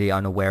he's really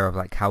unaware of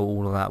how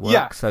all of that works.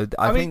 Yeah. So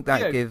I think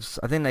that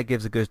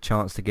gives a good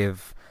chance to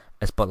give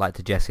a spotlight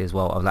to Jesse as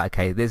well. Of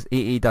okay,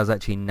 he does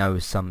actually know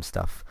some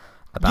stuff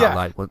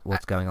about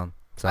what's going on.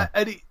 So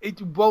and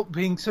it Walt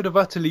being sort of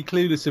utterly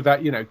clueless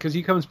about because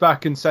he comes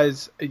back and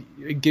says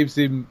it gives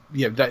him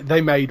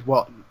they made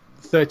what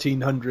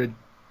 1,300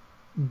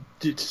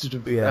 sort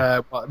of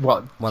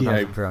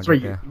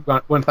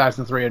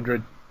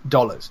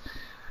 $1,300.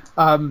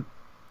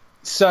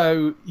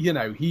 So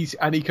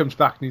he comes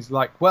back and he's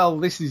like, well,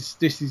 this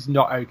is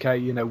not okay.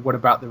 What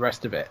about the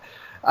rest of it?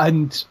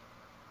 And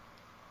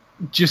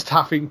just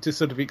having to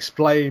sort of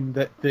explain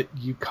that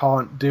you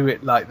can't do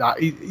it like that.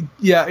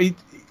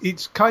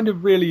 It's kind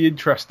of really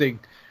interesting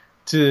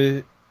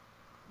to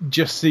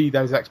just see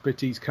those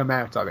expertise come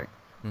out, I think.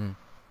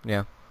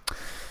 Yeah.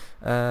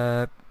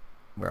 Where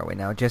are we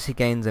now? Jesse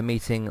gains a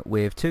meeting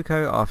with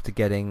Tuco after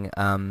getting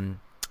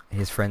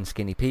his friend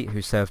Skinny Pete,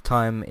 who served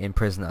time in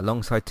prison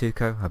alongside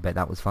Tuco. I bet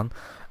that was fun,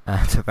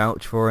 to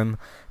vouch for him.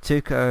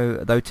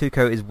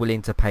 Tuco is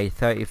willing to pay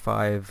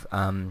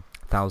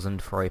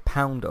 $35,000 for a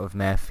pound of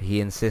meth,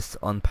 he insists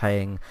on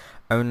paying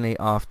only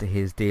after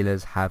his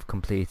dealers have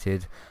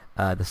completed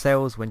the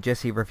sales. When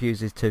Jesse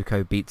refuses,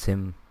 Tuco beats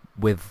him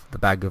with the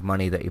bag of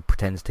money that he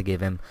pretends to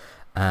give him,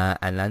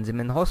 and lands him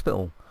in the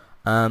hospital.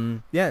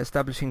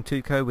 Establishing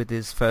Tuco with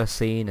his first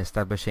scene,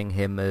 establishing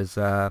him as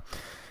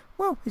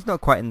he's not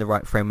quite in the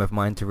right frame of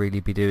mind to really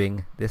be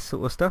doing this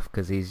sort of stuff,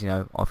 because he's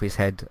off his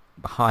head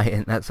high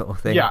and that sort of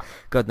thing.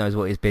 God knows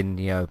what he's been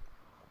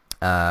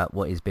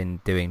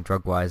doing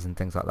drug wise and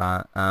things like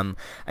that,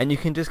 and you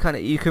can just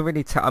you can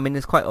really tell. I mean,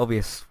 it's quite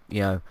obvious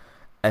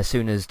as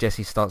soon as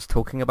Jesse starts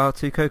talking about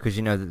Tuco, because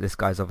that this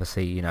guy's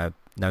obviously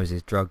knows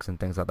his drugs and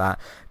things like that.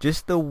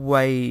 Just the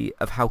way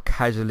of how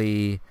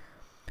casually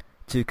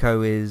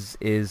Tuco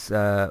is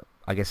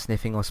I guess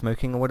sniffing or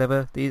smoking or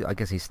whatever. I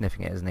guess he's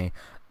sniffing it, isn't he?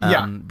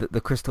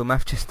 The crystal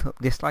meth,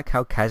 just like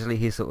how casually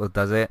he sort of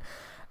does it,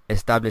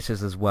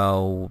 establishes as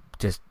well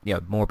just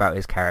more about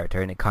his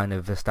character, and it kind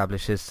of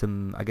establishes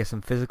some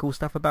physical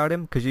stuff about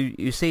him, because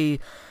you see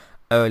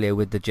earlier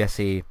with the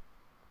Jesse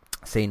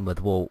scene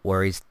with Walt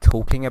where he's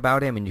talking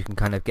about him and you can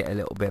kind of get a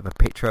little bit of a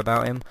picture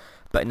about him,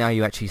 but now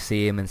you actually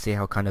see him and see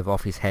how kind of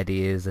off his head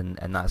he is and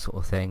that sort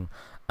of thing.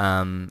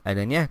 And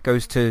then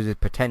goes to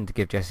pretend to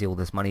give Jesse all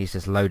this money. He's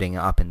just loading it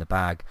up in the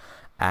bag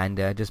and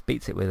just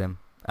beats him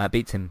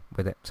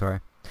with it. Sorry.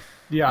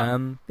 Yeah.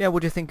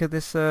 What do you think of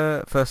this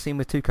first scene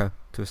with Tuco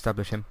to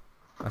establish him,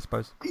 I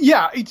suppose?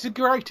 Yeah, it's a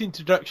great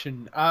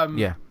introduction.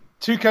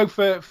 Tuco,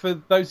 for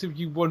those of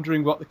you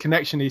wondering what the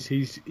connection is,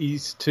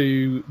 he's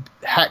to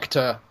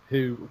Hector,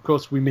 who of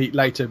course we meet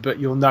later, but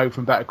you'll know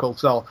from Better Call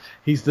Saul,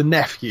 he's the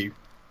nephew.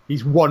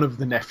 He's one of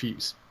the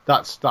nephews.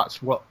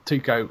 That's what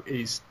Tuco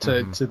is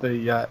to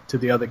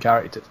the other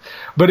characters.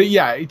 But those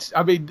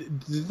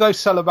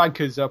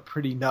Salamancas are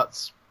pretty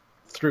nuts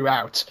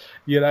throughout,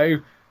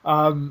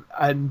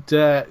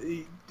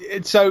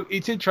 so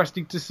it's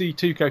interesting to see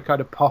Tuco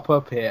kind of pop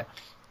up here.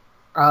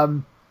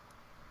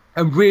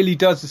 And really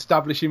does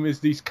establish him as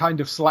this kind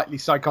of slightly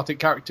psychotic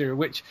character,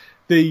 which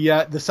the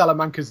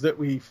Salamancas that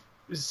we've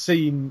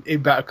seen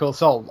in Better Call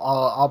Saul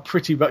are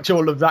pretty much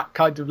all of that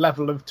kind of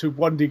level of, to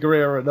one degree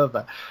or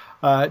another.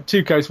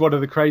 Tuco's one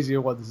of the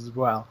crazier ones as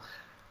well.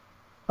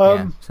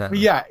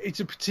 It's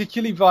a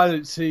particularly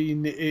violent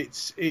scene.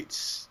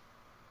 It's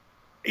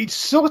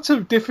sort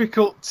of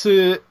difficult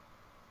to.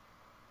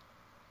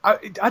 I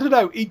don't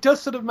know. It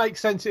does sort of make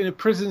sense in a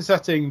prison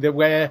setting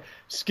where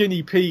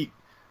Skinny Pete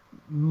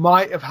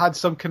might have had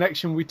some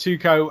connection with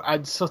Tuco,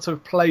 and sort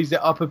of plays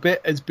it up a bit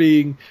as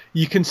being,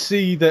 you can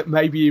see that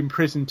maybe in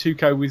prison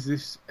Tuco was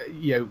this,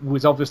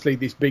 was obviously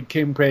this big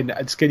kingpin,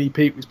 and Skinny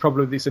Pete was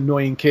probably this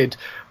annoying kid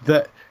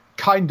that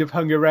kind of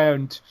hung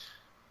around,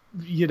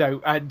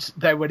 and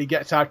then when he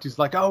gets out he's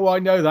like, oh, I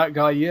know that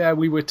guy, yeah,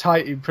 we were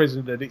tight in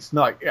prison. And it's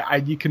like,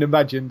 and you can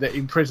imagine that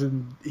in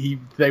prison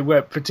they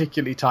weren't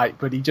particularly tight,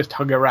 but he just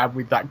hung around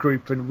with that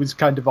group and was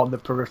kind of on the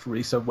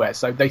periphery somewhere,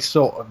 so they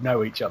sort of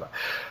know each other.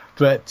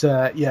 But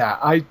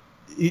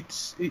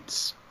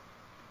it's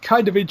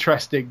kind of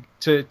interesting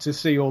to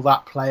see all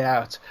that play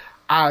out,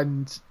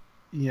 and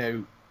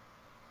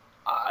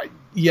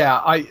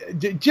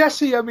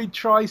Jesse,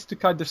 tries to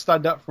kind of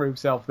stand up for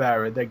himself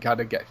there, and then kind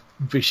of get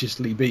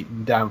viciously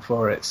beaten down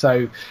for it.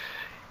 So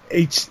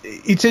it's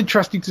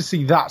interesting to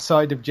see that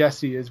side of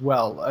Jesse as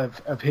well,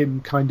 of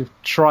him kind of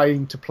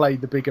trying to play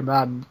the bigger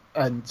man,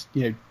 and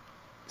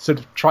sort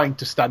of trying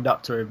to stand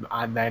up to him,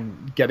 and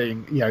then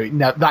getting,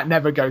 that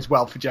never goes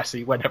well for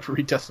Jesse whenever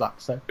he does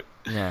that. So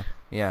I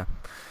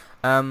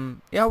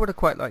would have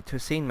quite liked to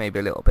have seen maybe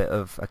a little bit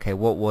of,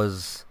 what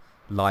was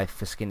life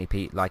for Skinny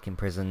Pete like in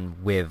prison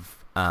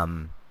with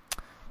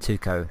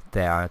Tuco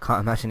there. I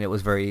can't imagine it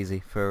was very easy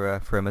for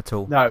him at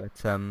all. No. But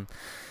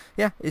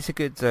it's a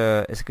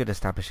good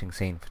establishing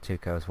scene for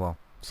Tuco as well.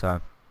 So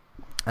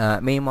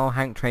meanwhile,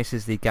 Hank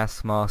traces the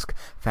gas mask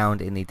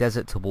found in the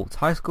desert to Walt's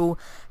high school.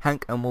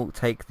 Hank and Walt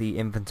take the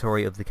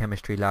inventory of the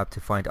chemistry lab to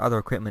find other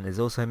equipment is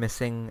also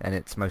missing, and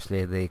it's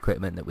mostly the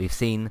equipment that we've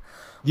seen.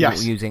 Yes.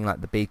 Walt using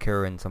like the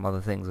beaker and some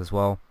other things as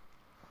well.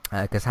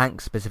 Because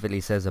Hank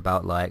specifically says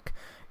about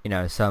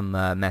some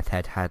meth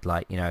head had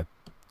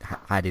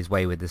had his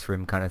way with this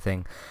room kind of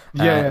thing.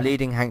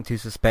 Leading Hank to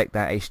suspect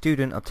that a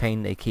student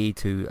obtained a key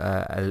to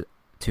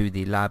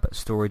the lab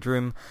storage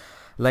room.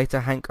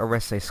 Later, Hank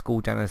arrests a school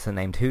janitor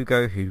named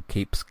Hugo, who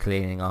keeps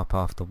cleaning up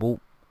after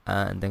Walt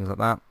and things like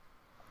that,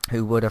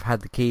 who would have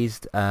had the keys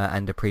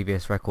and a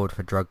previous record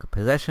for drug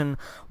possession.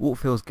 Walt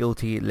feels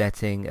guilty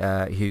letting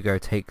Hugo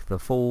take the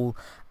fall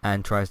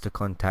and tries to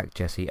contact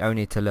Jesse,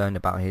 only to learn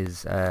about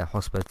his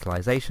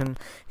hospitalization.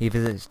 He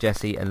visits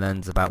Jesse and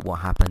learns about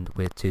what happened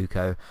with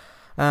Tuco.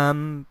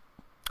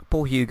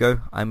 Poor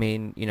Hugo.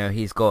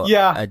 He's got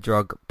a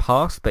drug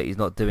past, but he's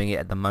not doing it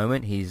at the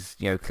moment. He's,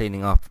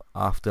 cleaning up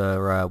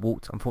after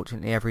Walt,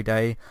 unfortunately, every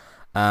day.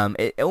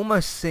 It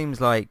almost seems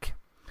like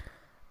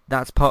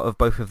that's part of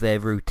both of their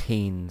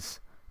routines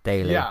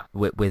daily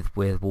with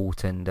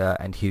Walt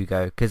and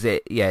Hugo, because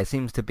it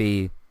seems to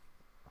be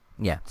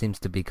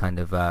kind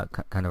of a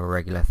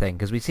regular thing,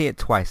 because we see it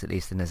twice at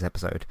least in this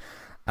episode,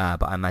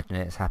 but I imagine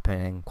it's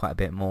happening quite a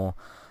bit more.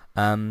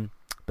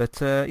 What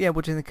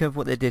do you think of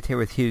what they did here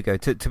with Hugo?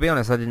 To be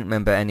honest, I didn't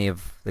remember any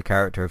of the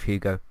character of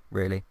Hugo,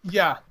 really.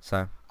 Yeah.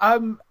 So.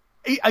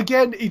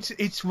 Again,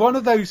 it's one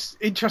of those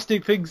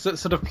interesting things that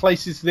sort of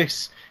places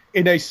this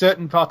in a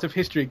certain part of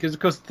history, because, of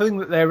course, the thing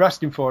that they're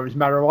arresting for is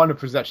marijuana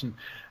possession.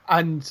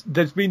 And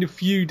there's been a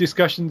few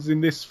discussions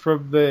in this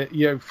from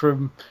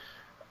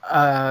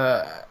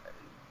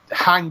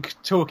Hank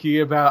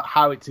talking about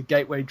how it's a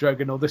gateway drug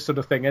and all this sort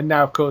of thing, and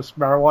now of course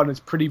marijuana is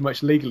pretty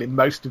much legal in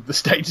most of the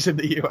states in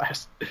the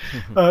US.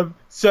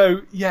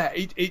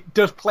 It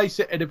does place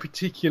it at a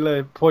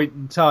particular point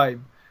in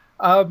time,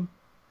 I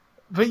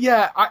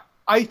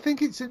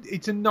think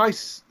it's a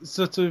nice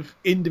sort of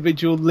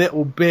individual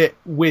little bit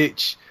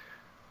which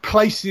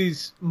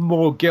places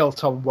more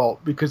guilt on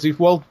Walt, because if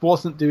Walt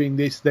wasn't doing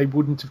this, they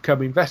wouldn't have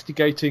come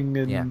investigating,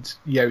 and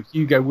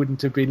Hugo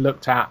wouldn't have been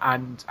looked at,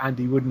 and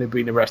he wouldn't have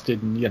been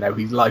arrested, and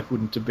his life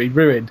wouldn't have been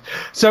ruined.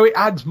 So it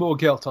adds more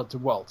guilt onto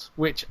Walt,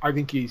 which I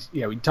think is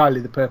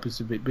entirely the purpose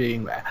of it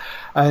being there.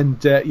 And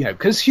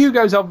because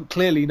Hugo's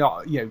clearly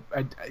not,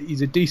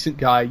 he's a decent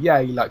guy.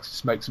 Yeah, he likes to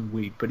smoke some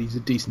weed, but he's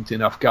a decent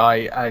enough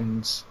guy,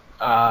 and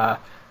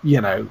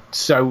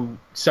so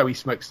he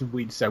smokes some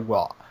weed. So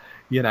what?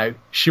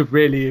 Should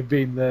really have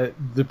been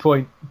the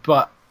point,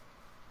 but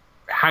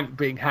Hank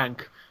being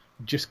Hank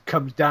just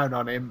comes down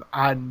on him,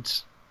 and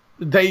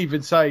they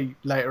even say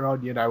later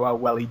on, oh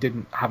well, he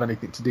didn't have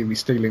anything to do with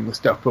stealing the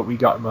stuff, but we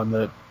got him on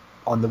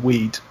the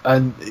weed,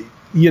 and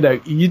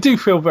you do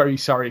feel very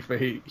sorry for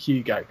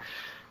Hugo,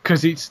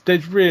 because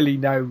there's really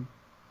no,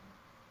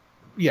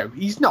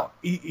 he's not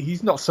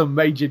some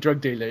major drug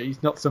dealer,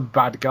 he's not some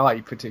bad guy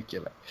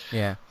particularly.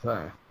 Yeah.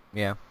 So.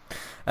 Yeah.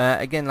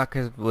 Again, like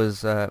I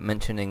was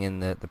mentioning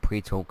in the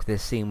pre-talk,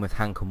 this scene with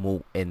Hank and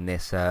Walt in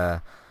this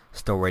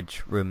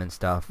storage room and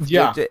stuff.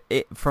 Yeah.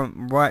 It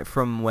from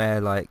where,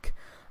 like,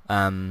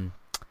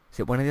 is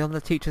it one of the other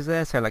teachers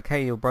there? So, like,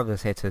 hey, your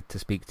brother's here to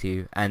speak to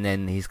you. And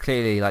then he's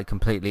clearly, like,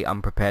 completely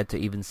unprepared to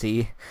even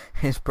see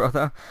his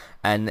brother.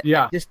 And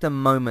just the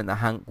moment that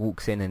Hank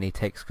walks in and he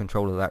takes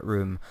control of that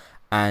room,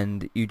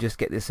 and you just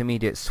get this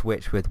immediate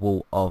switch with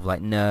Walt of,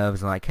 like,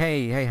 nerves, and like,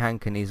 hey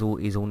Hank, and he's all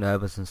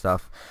nervous and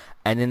stuff.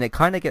 And then it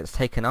kind of gets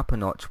taken up a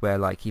notch where,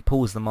 like, he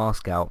pulls the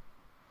mask out,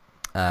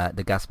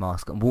 the gas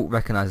mask, and Walt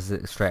recognizes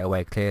it straight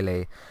away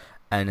clearly,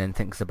 and then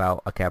thinks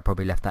about, okay, I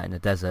probably left that in the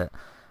desert,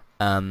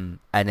 and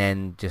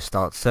then just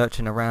starts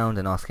searching around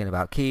and asking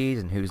about keys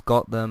and who's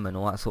got them and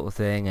all that sort of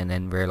thing, and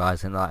then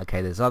realizing, like,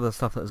 okay, there's other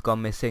stuff that's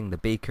gone missing, the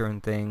beaker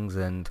and things,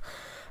 and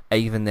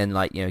even then,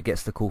 like,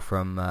 gets the call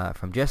from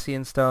Jesse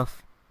and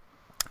stuff,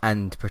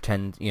 and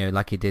pretend,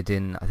 like he did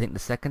in, I think, the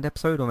second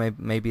episode, or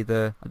maybe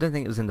I don't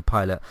think it was in the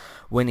pilot,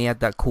 when he had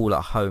that call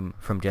at home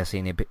from Jesse,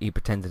 and he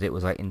pretended it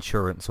was, like,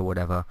 insurance or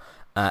whatever,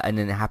 and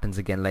then it happens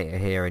again later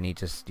here, and he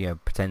just,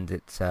 pretends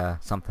it's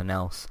something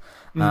else.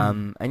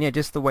 And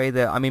just the way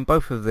that, I mean,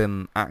 both of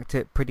them act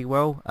it pretty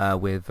well,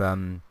 with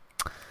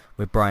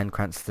Bryan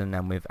Cranston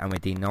and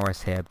with Dean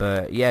Norris here,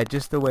 but yeah,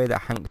 just the way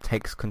that Hank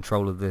takes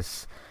control of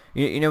this.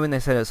 When they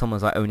say that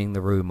someone's, like, owning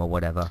the room or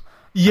whatever,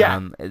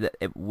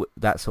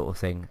 that sort of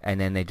thing,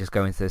 and then they just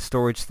go into the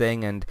storage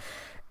thing, and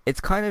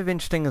it's kind of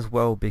interesting as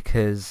well,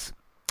 because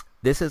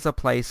this is a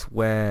place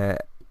where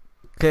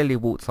clearly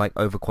Walt's, like,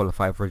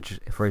 overqualified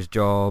for his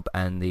job,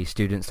 and the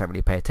students don't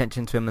really pay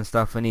attention to him and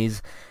stuff, and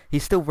he's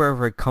still very,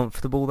 very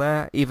comfortable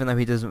there, even though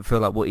he doesn't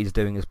feel like what he's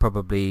doing is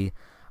probably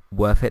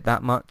worth it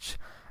that much.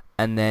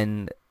 And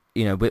then,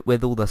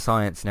 with all the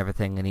science and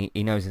everything, and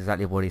he knows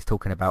exactly what he's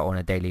talking about on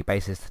a daily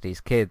basis to these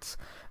kids,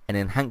 and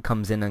then Hank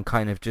comes in and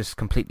kind of just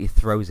completely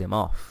throws him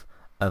off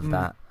of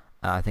that,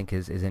 I think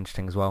is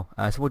interesting as well.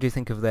 So what do you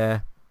think of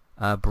their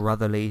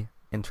brotherly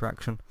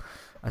interaction,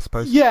 I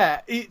suppose?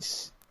 Yeah,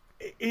 it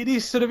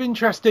is sort of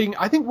interesting.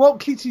 I think Walt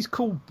keeps his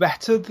cool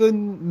better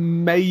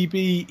than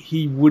maybe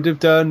he would have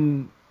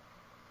done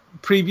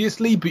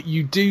previously, but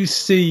you do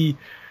see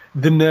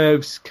the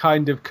nerves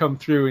kind of come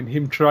through, and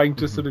him trying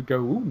to sort of go,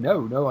 "Ooh,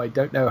 no, I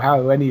don't know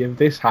how any of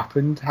this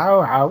happened.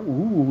 How?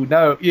 Ooh,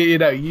 no."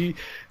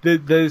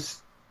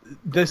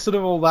 There's sort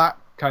of all that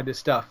kind of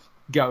stuff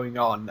going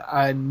on,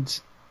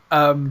 and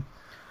the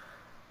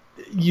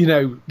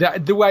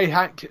way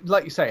Hank,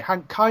 like you say,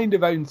 Hank kind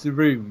of owns the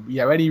room.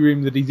 Any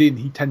room that he's in,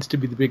 he tends to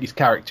be the biggest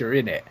character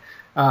in it.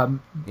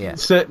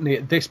 Certainly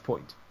at this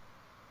point.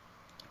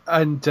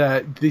 And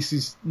this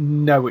is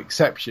no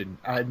exception.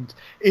 And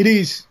it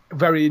is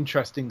very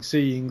interesting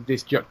seeing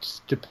this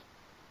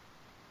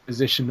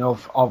juxtaposition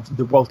of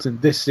the Walt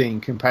in this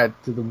scene compared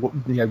to the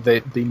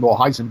more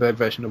Heisenberg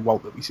version of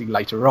Walt that we see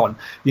later on.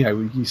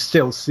 You're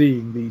still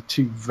seeing the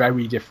two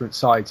very different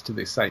sides to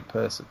this same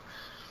person.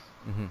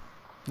 Mm-hmm.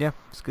 Yeah,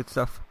 it's good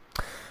stuff.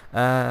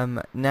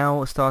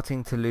 Now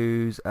starting to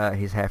lose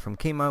his hair from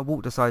chemo,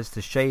 Walt decides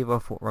to shave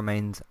off what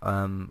remains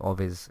of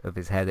his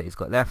hair that he's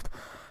got left.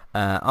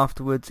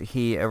 Afterwards,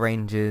 he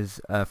arranges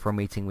for a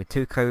meeting with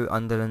Tuco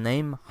under the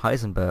name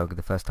Heisenberg,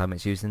 the first time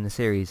it's used in the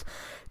series,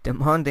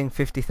 demanding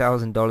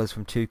 $50,000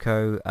 from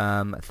Tuco,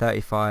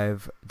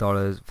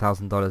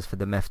 $35,000 for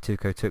the meth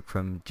Tuco took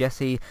from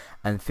Jesse,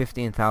 and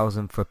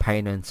 $15,000 for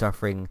pain and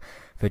suffering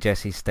for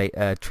Jesse's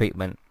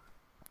treatment.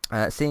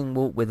 Seeing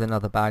Walt with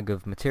another bag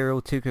of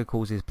material, Tuco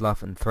calls his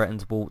bluff and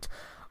threatens Walt.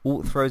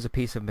 Walt throws a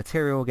piece of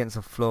material against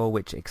the floor,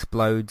 which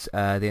explodes.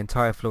 The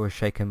entire floor is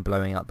shaken,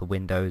 blowing out the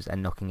windows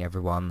and knocking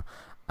everyone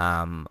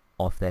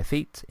off their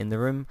feet in the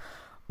room.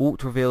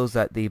 Walt reveals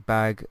that the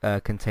bag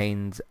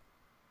contains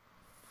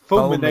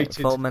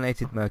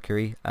fulminated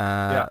mercury,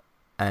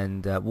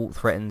 and Walt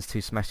threatens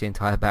to smash the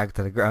entire bag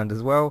to the ground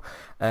as well.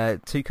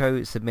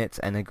 Tuco submits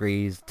and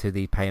agrees to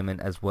the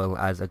payment, as well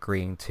as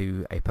agreeing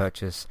to a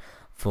purchase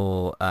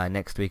for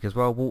next week as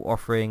well. Walt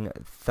offering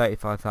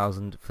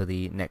 35,000 for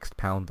the next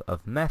pound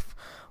of meth.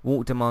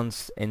 Walt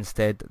demands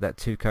instead that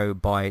Tuco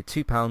buy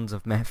 2 pounds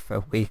of meth a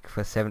week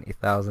for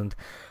 70,000.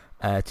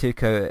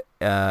 Tuco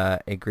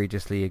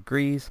egregiously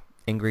agrees.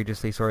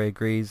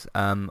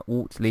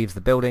 Walt leaves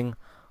the building,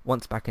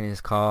 once back in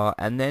his car,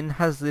 and then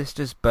has this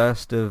just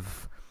burst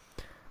of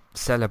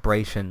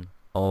celebration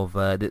of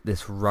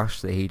this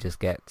rush that he just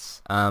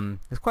gets.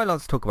 There's quite a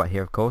lot to talk about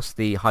here, of course.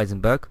 The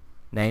Heisenberg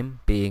name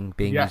being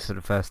used for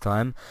the first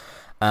time.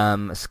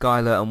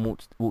 Skyler and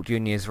Walt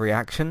Jr.'s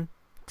reaction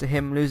to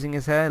him losing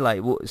his hair. Like,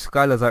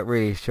 Skyler's like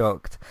really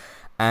shocked,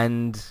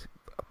 and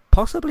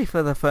possibly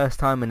for the first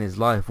time in his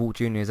life, Walt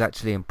Jr. is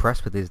actually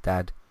impressed with his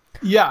dad.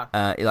 Yeah.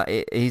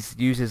 He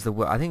uses the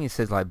word, I think he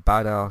says like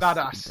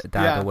badass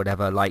dad or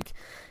whatever. Like,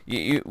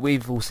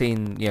 we've all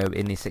seen,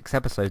 in these 6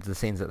 episodes, the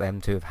scenes that them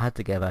two have had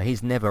together.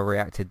 He's never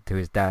reacted to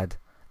his dad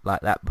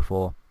like that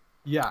before.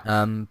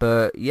 Yeah.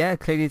 But yeah,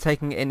 clearly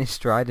taking it in his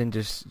stride and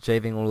just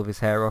shaving all of his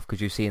hair off,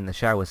 because you see in the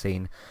shower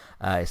scene,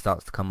 it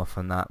starts to come off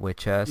from that,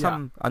 which I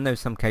know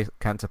some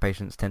cancer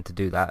patients tend to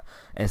do that.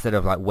 Instead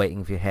of like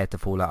waiting for your hair to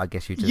fall out, I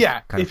guess you just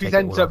kind of if it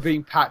ends up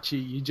being patchy,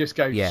 you just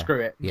go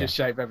screw it, just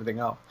shave everything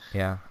off.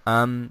 Yeah.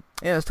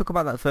 Let's talk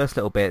about that first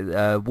little bit.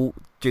 Walt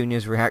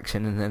Jr.'s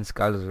reaction and then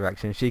Skyler's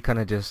reaction. She kind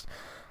of just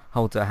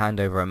holds her hand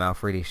over her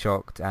mouth, really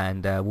shocked,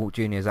 and Walt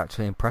Jr. is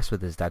actually impressed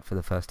with his dad for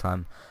the first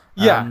time.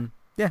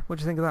 Yeah, what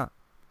do you think of that?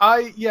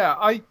 I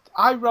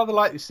rather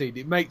like this scene.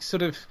 It makes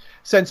sort of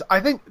sense. I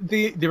think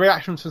the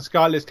reaction from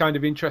Skyler is kind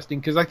of interesting,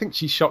 because I think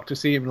she's shocked to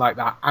see him like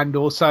that, and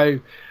also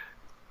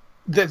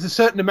there's a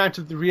certain amount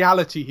of the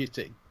reality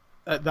hitting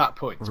at that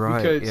point,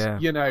 because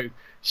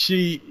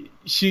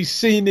she's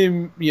seen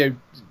him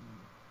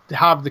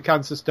have the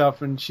cancer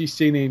stuff, and she's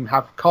seen him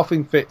have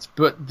coughing fits,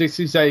 but this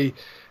is a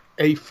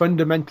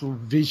fundamental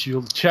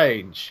visual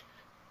change,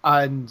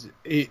 and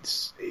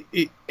it's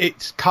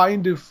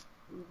kind of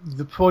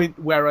the point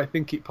where I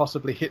think it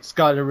possibly hits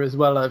Skyler as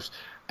well, as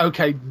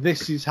okay,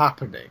 this is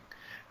happening,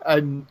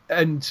 and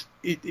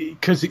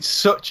because it's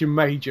such a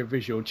major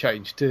visual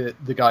change to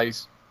the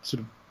guy's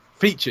sort of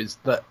features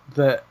that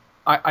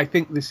I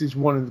think this is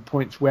one of the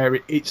points where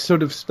it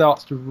sort of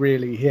starts to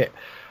really hit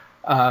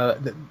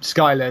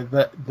Skyler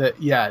that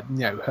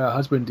her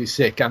husband is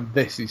sick and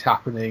this is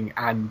happening,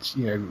 and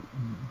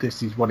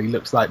this is what he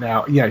looks like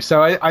now.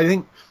 So I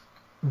think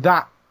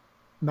that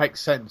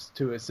makes sense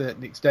to a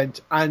certain extent,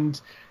 and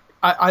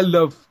I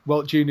love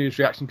Walt Jr.'s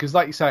reaction, because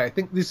like you say, I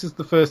think this is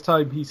the first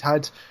time he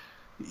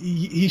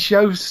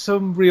shows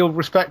some real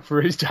respect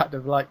for his dad,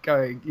 of like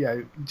going,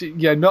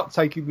 not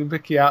taking the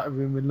mickey out of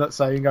him and not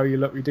saying, oh, you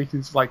look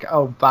ridiculous, like,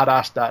 oh,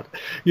 badass dad,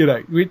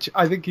 which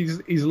I think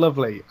he's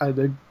lovely, and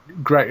a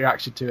great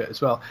reaction to it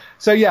as well.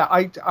 So yeah,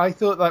 I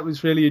thought that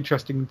was really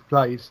interesting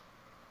played.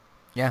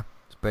 Yeah,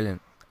 it's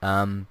brilliant.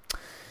 Name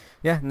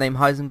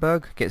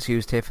Heisenberg gets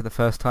used here for the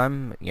first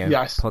time.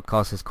 Yes.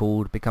 Podcast is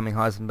called Becoming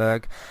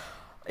Heisenberg.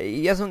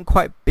 He hasn't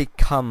quite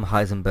become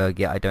Heisenberg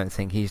yet, I don't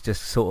think. He's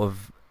just sort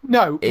of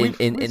in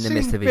the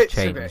midst of his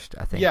change,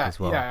 I think, as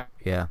well.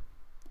 Yeah.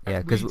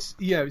 Because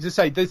as I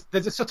say,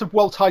 there's a sort of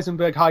Walt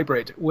Heisenberg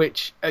hybrid,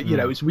 which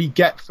as we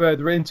get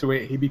further into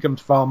it, he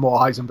becomes far more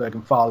Heisenberg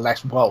and far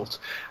less Walt.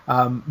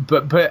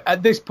 But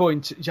at this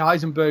point,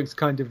 Heisenberg's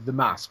kind of the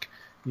mask,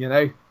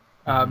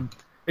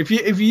 If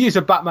you use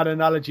a Batman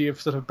analogy of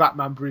sort of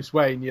Batman Bruce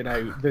Wayne,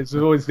 there's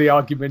always the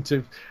argument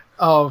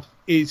of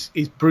is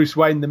Bruce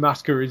Wayne the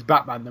mask or is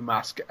Batman the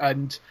mask?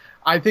 And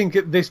I think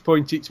at this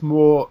point it's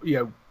more,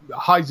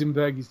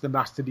 Heisenberg is the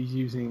mask that he's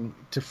using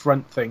to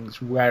front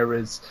things,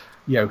 whereas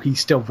he's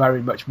still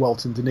very much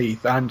Walt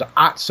underneath. And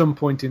at some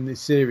point in this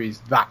series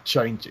that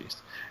changes,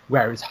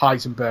 whereas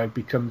Heisenberg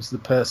becomes the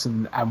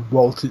person and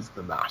Walt is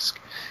the mask.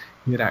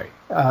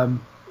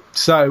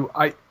 So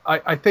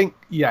I think,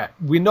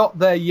 we're not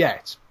there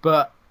yet,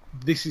 but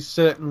this is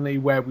certainly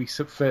where we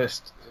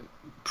first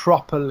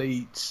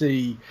properly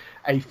see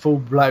a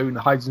full-blown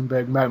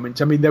Heisenberg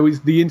moment. I mean, there was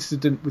the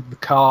incident with the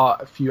car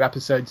a few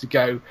episodes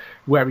ago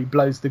where he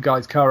blows the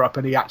guy's car up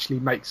and he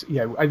actually makes,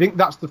 I think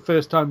that's the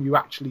first time you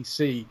actually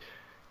see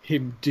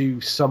him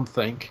do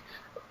something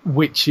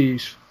which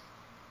is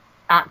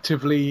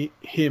actively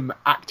him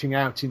acting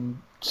out in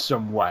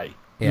some way,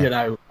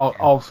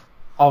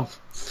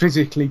 of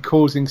physically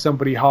causing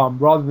somebody harm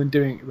rather than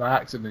doing it by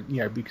accident,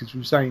 because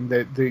we're saying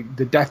that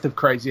the death of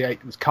Crazy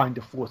 8 was kind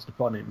of forced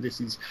upon him. This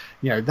is,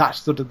 that's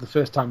sort of the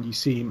first time you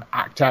see him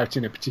act out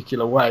in a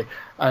particular way.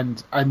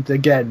 And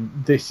again,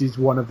 this is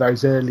one of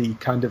those early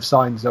kind of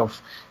signs of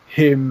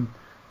him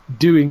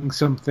doing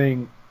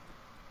something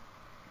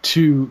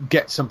to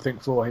get something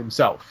for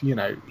himself.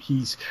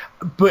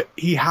 But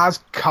he has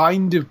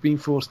kind of been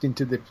forced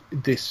into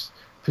this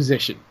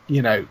position.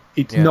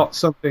 It's not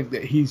something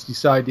that he's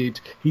decided.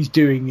 He's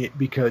doing it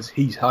because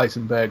he's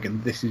Heisenberg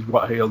and this is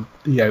what he'll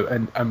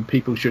and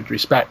people should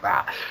respect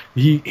that.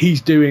 He's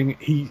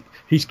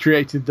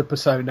created the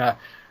persona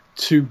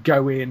to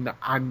go in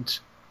and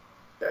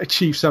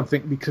achieve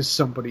something because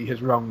somebody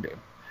has wronged him.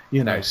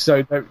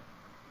 So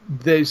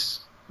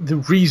there's the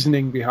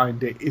reasoning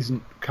behind it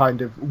isn't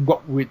kind of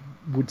what we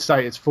would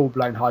say is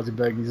full-blown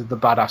Heisenberg. He's the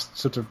badass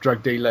sort of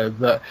drug dealer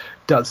that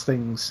does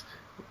things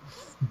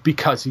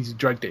because he's a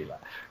drug dealer.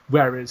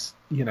 Whereas,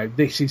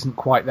 this isn't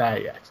quite there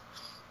yet.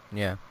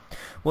 Yeah.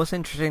 What's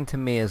interesting to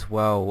me as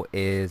well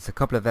is a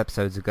couple of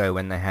episodes ago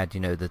when they had,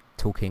 the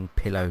talking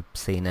pillow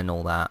scene and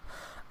all that,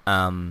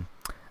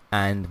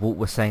 and Walt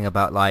was saying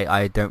about, like,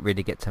 I don't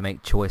really get to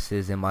make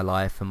choices in my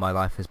life, and my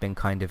life has been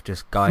kind of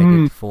just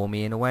guided for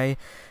me in a way.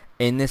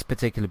 In this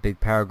particular big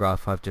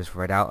paragraph I've just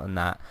read out on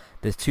that,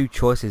 there's two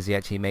choices he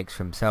actually makes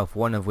for himself,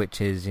 one of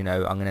which is, I'm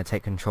going to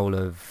take control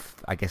of,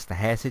 I guess, the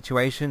hair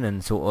situation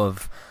and sort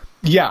of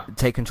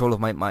take control of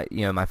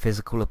my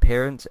physical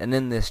appearance. And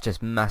then this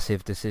just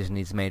massive decision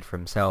he's made for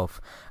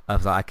himself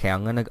of like, okay,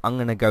 I'm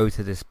gonna go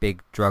to this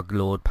big drug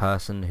lord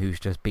person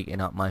who's just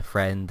beating up my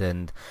friend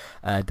and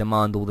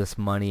demand all this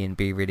money and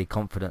be really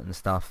confident and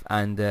stuff.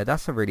 And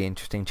that's a really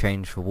interesting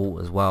change for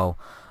Walt as well,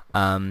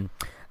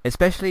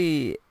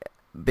 especially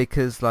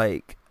because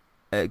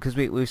because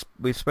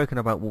we've spoken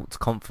about Walt's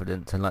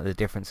confidence and like the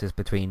differences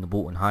between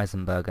Walt and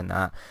Heisenberg and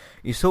that.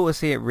 You sort of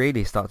see it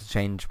really start to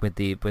change with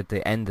the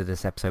end of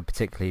this episode,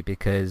 particularly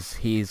because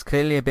he's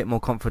clearly a bit more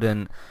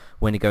confident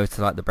when he goes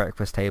to like the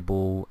breakfast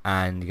table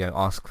and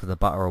ask for the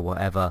butter or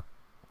whatever.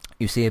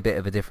 You see a bit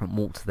of a different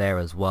Walt there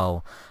as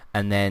well,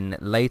 and then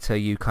later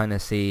you kind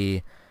of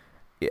see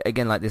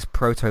again like this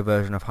proto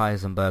version of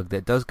Heisenberg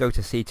that does go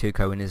to see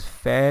Tuco and is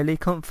fairly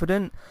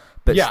confident,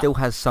 but still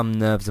has some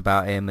nerves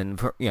about him, and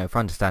for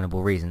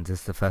understandable reasons.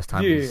 It's the first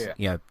time he's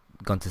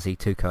gone to see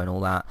Tuco and all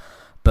that.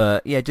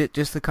 But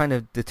just the kind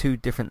of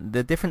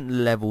the different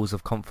levels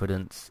of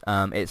confidence.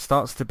 It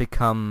starts to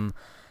become,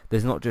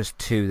 there's not just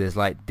two, there's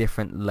like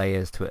different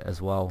layers to it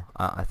as well.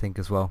 I think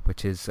as well,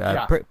 which is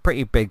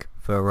pretty big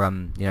for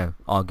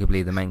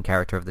arguably the main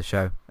character of the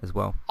show as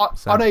well.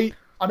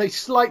 On a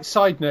slight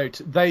side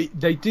note, they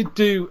did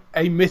do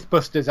a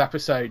MythBusters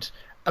episode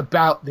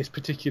about this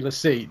particular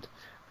scene.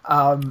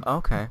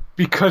 Okay.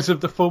 Because of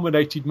the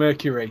fulminated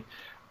mercury,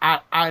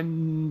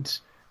 and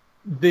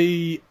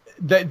they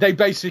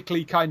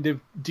basically kind of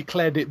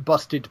declared it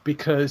busted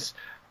because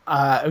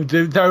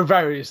there are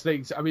various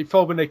things. I mean,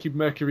 fulminated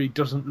mercury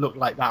doesn't look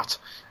like that.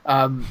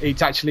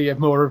 It's actually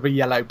more of a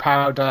yellow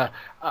powder,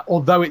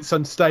 although it's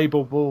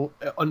unstable,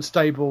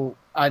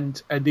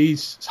 and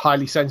is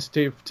highly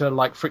sensitive to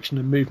like friction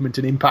and movement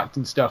and impact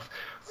and stuff.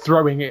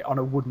 Throwing it on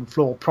a wooden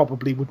floor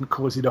probably wouldn't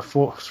cause enough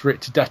force for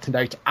it to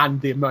detonate, and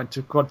the amount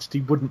of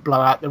quantity wouldn't blow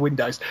out the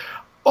windows.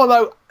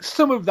 Although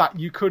some of that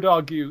you could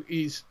argue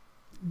is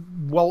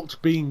Walt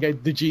being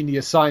the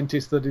genius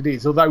scientist that it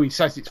is. Although he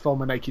says it's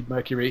fulminated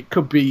mercury, it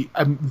could be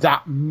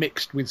that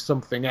mixed with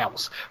something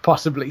else,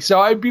 possibly. So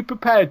I'd be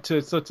prepared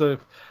to sort of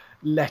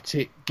let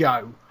it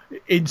go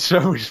in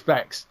some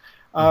respects.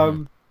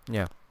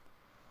 Yeah.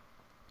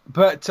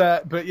 But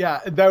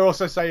they're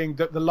also saying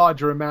that the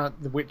larger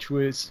amount, which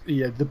was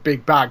the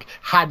big bag,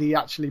 had he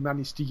actually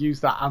managed to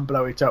use that and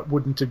blow it up,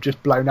 wouldn't have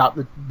just blown out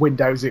the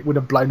windows. It would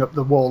have blown up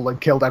the wall and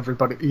killed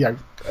everybody.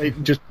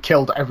 It just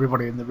killed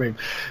everybody in the room.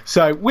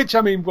 So, which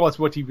I mean was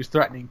what he was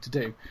threatening to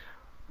do.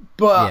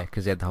 But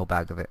because he had the whole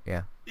bag of it.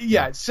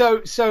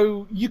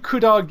 So you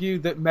could argue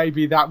that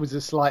maybe that was a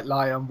slight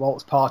lie on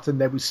Walt's part,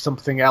 and there was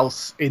something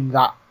else in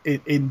that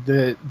in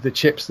the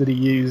chips that he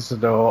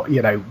used, or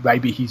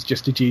maybe he's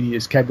just a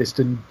genius chemist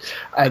and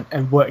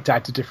worked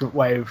out a different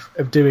way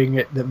of doing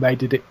it that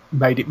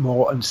made it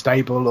more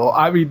unstable. Or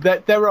I mean,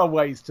 there are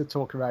ways to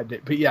talk around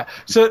it, but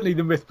certainly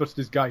the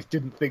MythBusters guys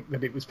didn't think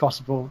that it was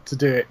possible to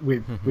do it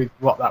with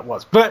what that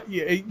was. But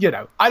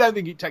I don't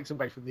think it takes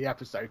away from the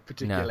episode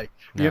particularly.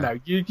 No.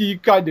 You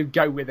kind of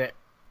go with it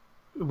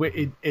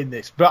in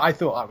this, but I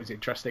thought that was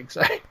interesting.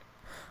 So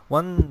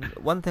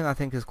one thing I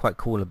think is quite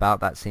cool about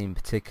that scene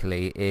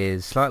particularly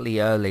is slightly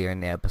earlier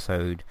in the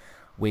episode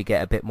we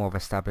get a bit more of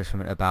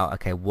establishment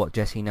about what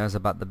Jesse knows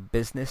about the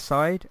business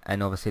side,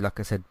 and obviously like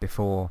I said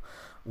before,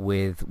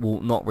 with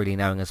Walt not really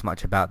knowing as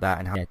much about that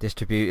and how to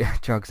distribute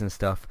drugs and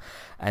stuff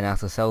and how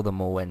to sell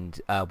them all,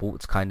 and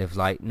Walt's kind of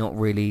like not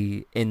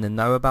really in the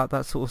know about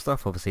that sort of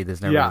stuff. Obviously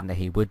there's no reason that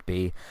he would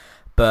be.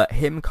 But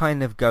him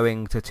kind of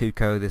going to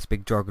Tuco, this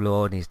big drug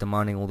lord, and he's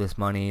demanding all this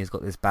money. He's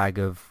got this bag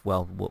of,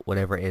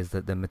 whatever it is,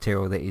 that the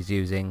material that he's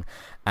using,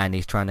 and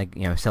he's trying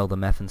to, sell the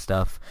meth and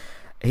stuff.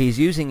 He's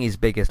using his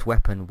biggest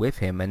weapon with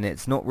him, and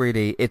it's not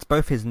really, it's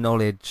both his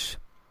knowledge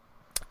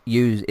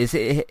he's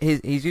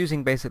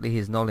using basically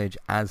his knowledge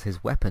as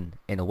his weapon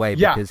in a way,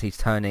 because he's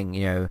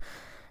turning,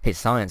 his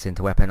science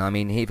into weapon. I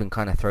mean, he even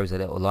kind of throws a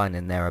little line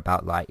in there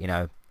about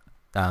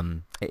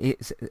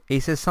he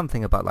says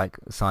something about like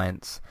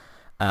science,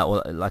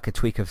 or like a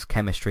tweak of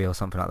chemistry or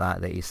something like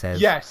that he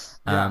says. Yes.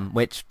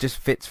 Which just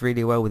fits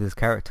really well with his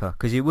character,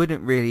 because you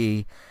wouldn't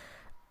really...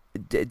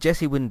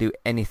 Jesse wouldn't do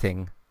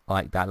anything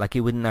like that. Like,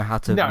 he wouldn't know how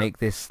to make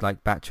this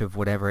like batch of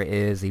whatever it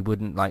is. He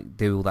wouldn't like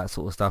do all that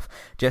sort of stuff.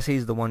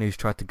 Jesse's the one who's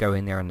tried to go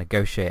in there and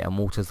negotiate, and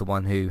Walter's the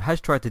one who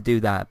has tried to do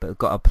that but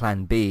got a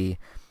plan B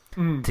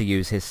to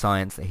use his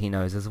science that he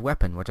knows as a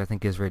weapon, which I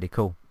think is really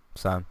cool.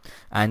 So,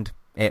 and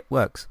it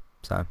works.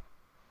 So...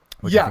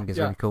 which I think is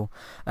really cool.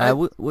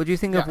 What do you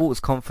think of Walt's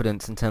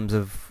confidence in terms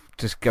of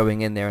just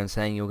going in there and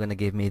saying you're going to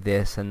give me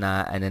this and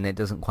that, and then it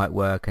doesn't quite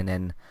work, and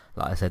then,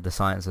 like I said, the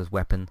science as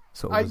weapon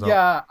sort of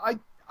result?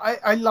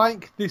 I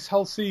like this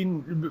whole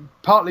scene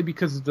partly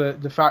because of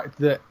the fact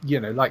that, you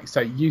know, like you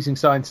say, using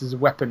science as a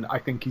weapon, I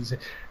think is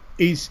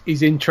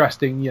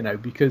interesting, you know,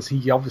 because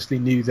he obviously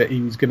knew that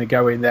he was going to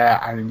go in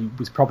there and he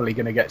was probably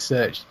going to get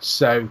searched.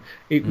 So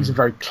it was a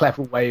very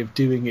clever way of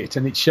doing it,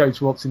 and it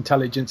shows Walt's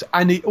intelligence,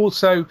 and it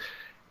also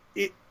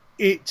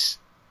it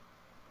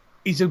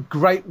is a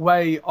great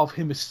way of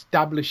him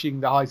establishing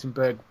the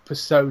Heisenberg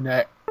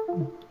persona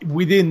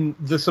within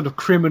the sort of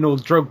criminal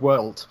drug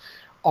world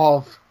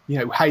of, you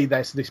know, hey,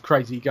 there's this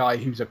crazy guy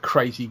who's a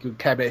crazy good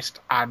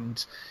chemist,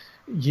 and,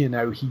 you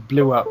know, he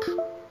blew up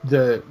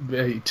the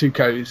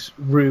Tuco's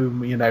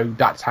room, you know,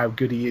 that's how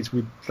good he is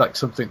with like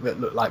something that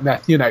looked like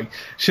meth, you know.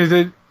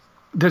 So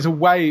there's a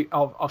way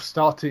of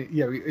starting,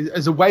 you know,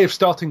 as a way of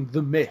starting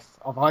the myth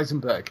of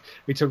Heisenberg.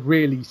 It's a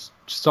really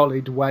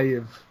solid way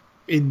of,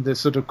 in the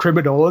sort of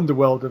criminal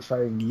underworld, of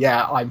saying,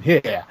 yeah, I'm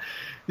here.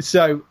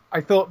 So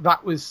I thought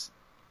that was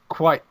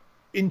quite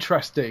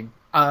interesting.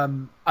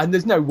 And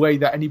there's no way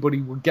that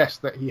anybody would guess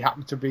that he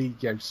happened to be,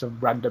 you know, some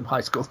random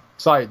high school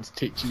science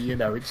teacher. You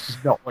know, it's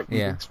just not what you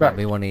expect. That'd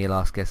be one of your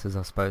last guesses,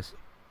 I suppose.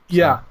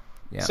 Yeah.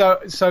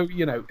 So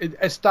you know,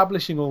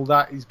 establishing all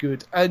that is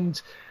good. And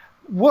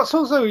what's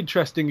also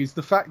interesting is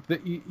the fact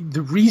that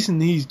the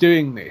reason he's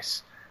doing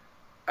this,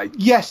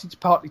 yes, it's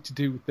partly to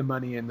do with the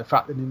money and the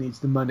fact that he needs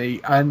the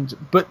money,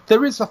 but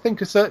there is, I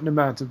think, a certain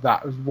amount of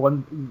that as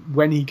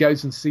when he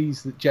goes and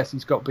sees that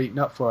Jesse's got beaten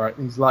up for it,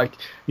 and he's like,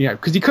 you know,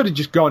 because he could have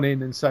just gone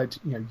in and said,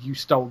 you know, you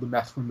stole the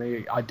meth from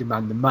me, I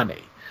demand the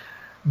money,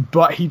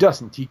 but he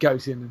doesn't. He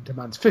goes in and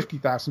demands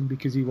 50,000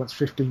 because he wants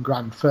 15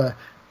 grand for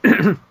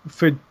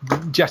for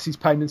Jesse's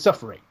pain and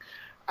suffering,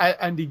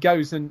 and he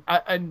goes and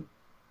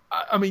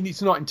I mean,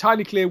 it's not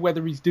entirely clear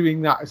whether he's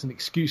doing that as an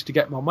excuse to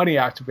get more money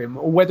out of him,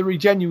 or whether he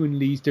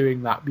genuinely is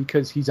doing that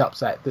because he's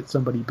upset that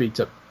somebody beat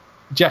up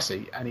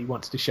Jesse and he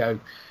wants to show,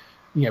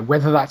 you know,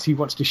 whether that's he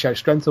wants to show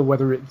strength, or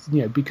whether it's,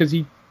 you know, because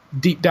he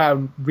deep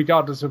down,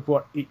 regardless of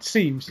what it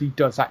seems, he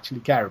does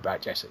actually care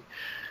about Jesse.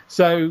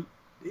 So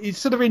it's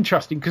sort of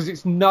interesting because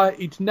it's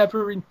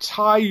never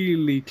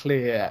entirely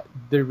clear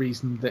the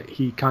reason that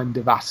he kind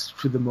of asks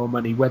for the more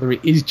money, whether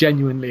it is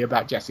genuinely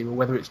about Jesse or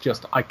whether it's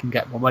just, I can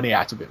get more money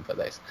out of him for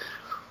this.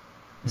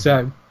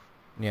 So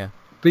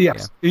but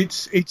yes,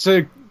 it's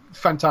a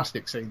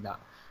fantastic scene,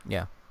 that.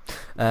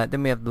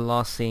 Then we have the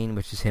last scene,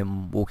 which is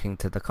him walking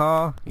to the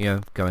car, you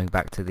know, going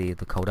back to the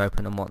cold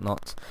open and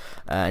whatnot,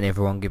 and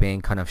everyone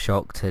being kind of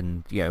shocked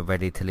and, you know,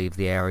 ready to leave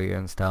the area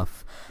and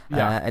stuff.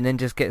 And then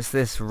just gets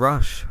this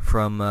rush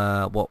from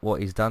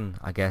what he's done,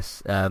 I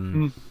guess.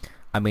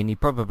 I mean, he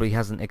probably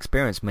hasn't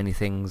experienced many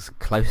things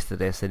close to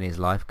this in his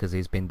life, because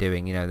he's been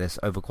doing, you know, this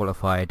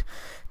overqualified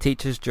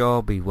teacher's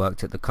job. He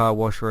worked at the car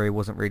wash where he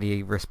wasn't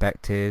really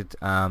respected.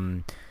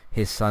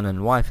 His son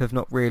and wife have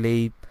not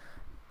really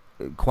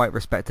quite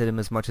respected him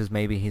as much as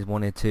maybe he's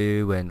wanted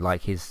to, and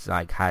like he's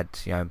like had,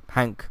 you know,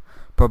 Hank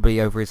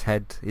probably over his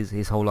head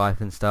his whole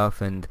life and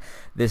stuff, and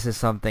this is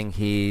something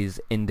he's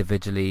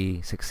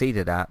individually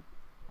succeeded at,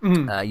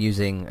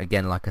 using,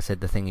 again, like I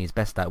said, the thing he's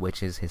best at,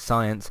 which is his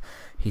science.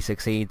 He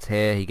succeeds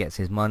here, he gets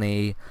his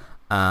money,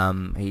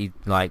 he,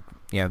 like,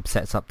 you know,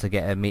 sets up to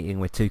get a meeting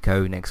with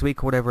Tuco next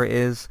week or whatever it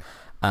is,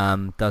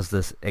 does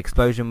this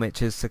explosion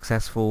which is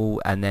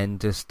successful, and then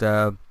just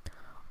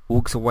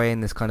walks away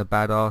in this kind of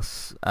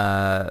badass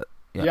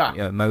you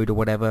know, mode or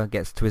whatever,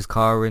 gets to his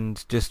car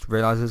and just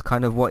realizes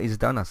kind of what he's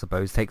done, I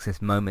suppose, takes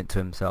this moment to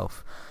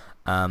himself,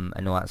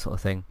 and all that sort of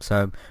thing.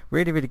 So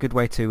really, really good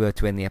way to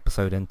end the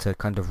episode and to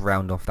kind of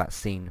round off that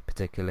scene,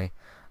 particularly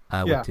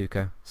with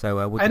Tuco.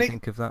 So what do you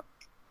think of that?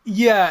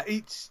 Yeah,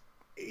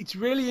 it's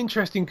really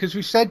interesting because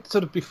we said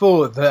sort of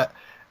before that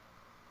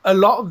a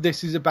lot of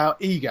this is about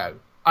ego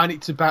and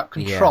it's about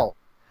control.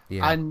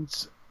 And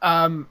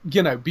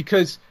you know,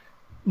 because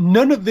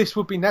none of this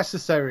would be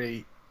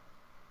necessary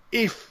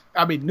if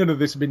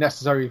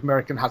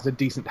American has a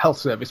decent health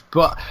service,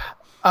 but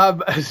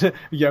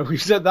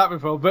we've said that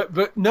before,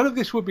 but none of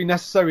this would be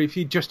necessary if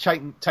he'd just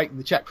taken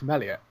the check from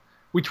Elliot,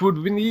 which would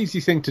have been the easy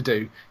thing to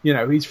do. You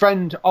know, his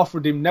friend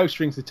offered him no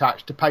strings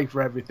attached to pay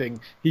for everything.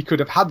 He could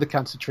have had the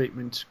cancer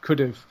treatment, could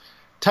have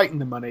taken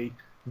the money.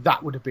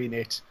 That would have been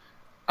it.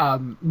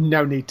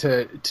 No need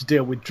to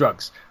deal with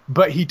drugs.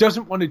 But he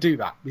doesn't want to do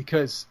that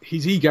because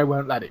his ego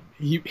won't let him.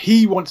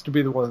 He wants to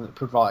be the one that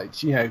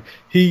provides. You know,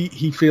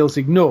 he feels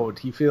ignored.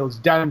 He feels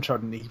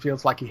downtrodden. He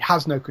feels like he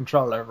has no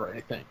control over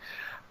anything.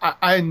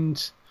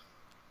 And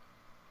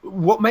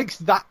what makes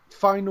that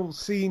final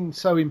scene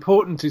so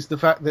important is the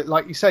fact that,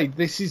 like you say,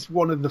 this is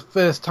one of the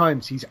first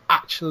times he's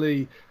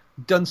actually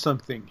done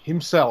something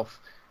himself.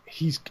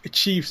 He's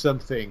achieved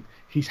something.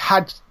 He's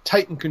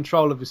taken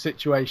control of the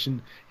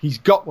situation. He's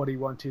got what he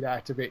wanted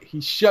out of it.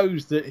 He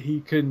shows that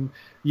he can,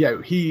 you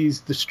know, he is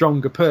the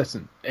stronger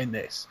person in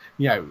this,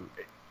 you know,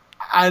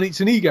 and it's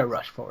an ego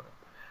rush for him.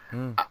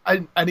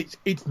 and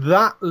it's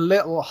that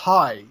little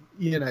high,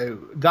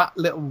 that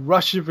little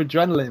rush of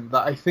adrenaline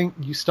that I think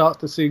you start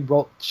to see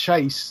Walt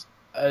chase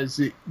as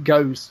it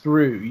goes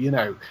through.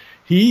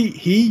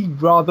 He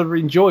rather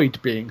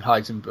enjoyed being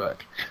Heisenberg.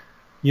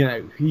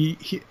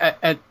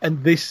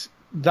 And this,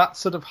 that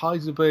sort of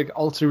Heisenberg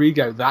alter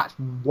ego, that's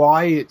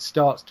why it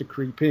starts to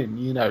creep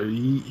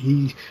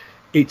in.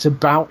 It's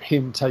about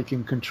him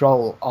taking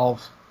control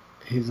of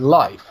his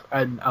life,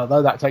 and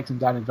although that takes him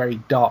down a very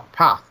dark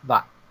path,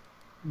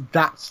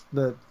 that's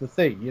the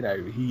thing.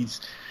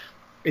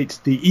 It's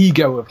the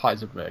ego of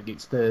Heisenberg,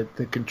 it's the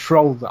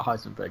control that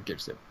Heisenberg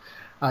gives him.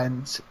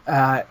 And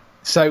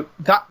so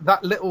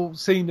that little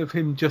scene of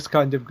him just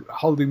kind of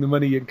holding the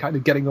money and kind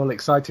of getting all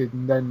excited,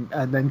 and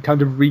then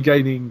kind of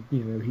regaining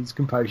his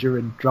composure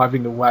and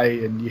driving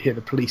away, and you hear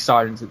the police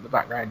sirens in the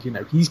background.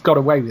 He's got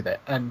away with it,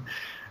 and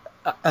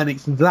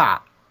it's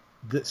that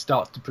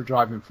starts to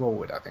drive him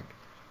forward, I think.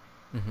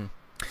 Mm-hmm.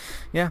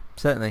 Yeah,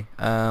 certainly.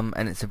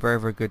 And it's a very,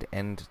 very good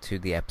end to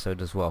the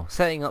episode as well,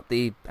 setting up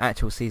the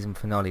actual season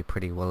finale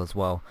pretty well as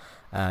well.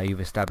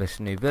 You've established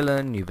a new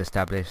villain, you've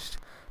established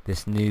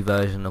this new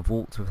version of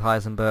Walt with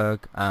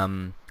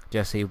Heisenberg.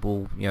 Jesse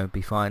will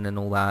be fine and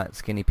all that.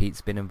 Skinny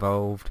Pete's been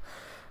involved.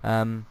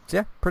 So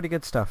yeah, pretty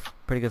good stuff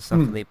for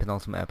the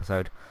penultimate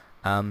episode.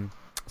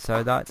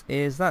 So that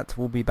is that.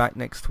 We'll be back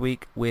next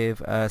week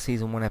with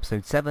Season 1,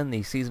 Episode 7,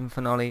 the season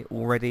finale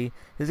already.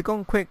 Has it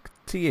gone quick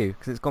to you?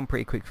 Because it's gone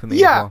pretty quick for me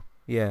as well.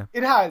 Yeah,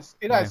 it has.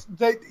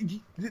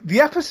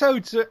 The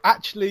episodes are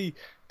actually,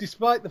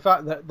 despite the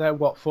fact that they're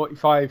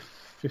 45,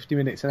 50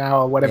 minutes an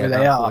hour, whatever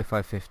they are.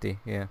 45, 50,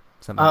 yeah.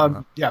 Something like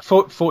that. Yeah,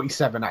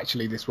 47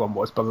 actually this one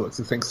was, by the looks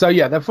of things. So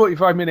yeah, they're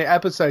 45-minute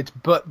episodes,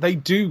 but they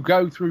do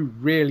go through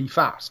really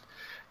fast.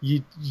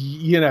 And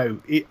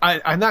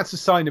that's a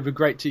sign of a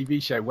great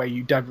TV show where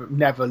you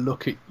never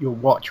look at your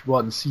watch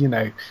once.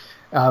 It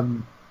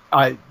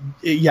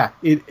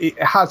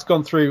has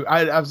gone through.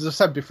 As I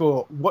said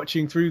before,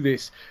 watching through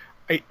this,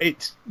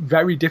 it's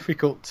very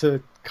difficult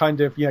to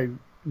kind of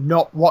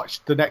not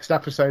watch the next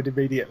episode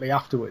immediately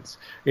afterwards.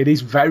 It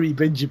is very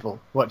bingeable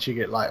watching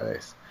it like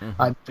this.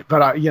 Mm-hmm.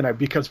 But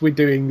because we're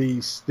doing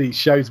these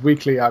shows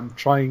weekly, I'm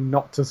trying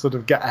not to sort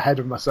of get ahead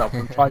of myself.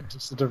 I'm trying to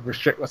sort of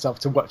restrict myself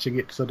to watching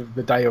it sort of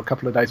the day or a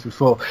couple of days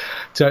before,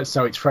 so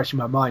it's fresh in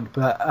my mind.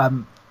 But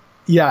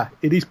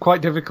it is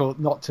quite difficult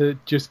not to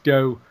just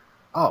go,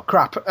 oh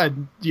crap,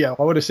 and I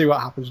want to see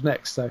what happens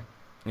next. So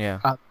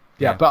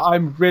but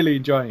I'm really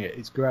enjoying it.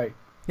 It's great.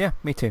 Yeah,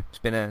 me too. It's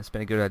been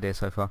a good idea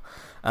so far.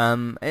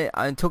 I'm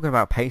talking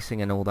about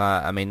pacing and all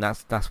that. I mean,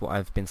 that's what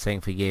I've been saying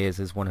for years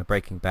is one of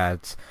Breaking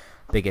Bad's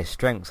biggest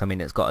strengths. I mean,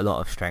 it's got a lot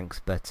of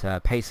strengths, but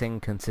pacing,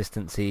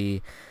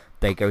 consistency,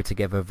 they go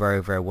together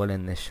very, very well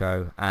in this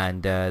show.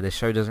 And the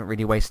show doesn't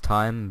really waste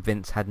time.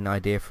 Vince had an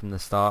idea from the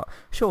start.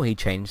 Sure, he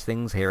changed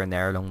things here and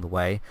there along the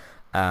way.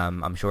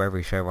 I'm sure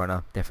every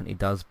showrunner definitely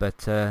does,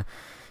 but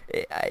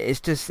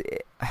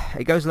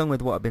it goes along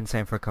with what I've been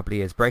saying for a couple of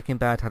years. Breaking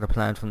Bad had a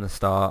plan from the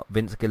start.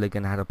 Vince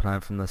Gilligan had a plan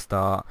from the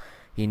start.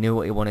 He knew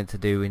what he wanted to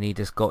do, and he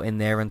just got in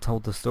there and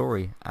told the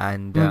story.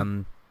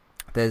 And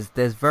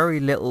there's very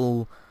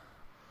little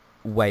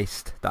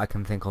waste that I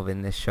can think of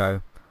in this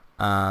show.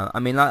 I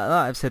mean, like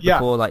I've said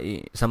before,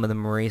 like some of the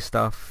Marie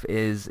stuff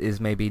is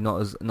maybe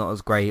not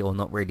as great or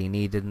not really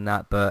needed in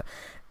that, but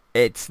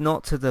it's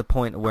not to the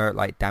point where it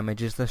like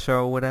damages the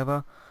show or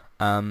whatever.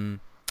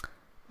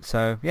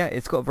 So yeah,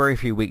 it's got very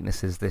few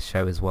weaknesses, this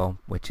show as well,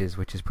 which is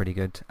pretty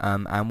good.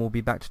 And we'll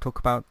be back to talk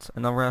about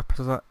another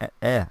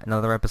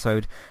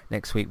episode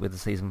next week with the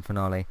season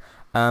finale.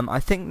 I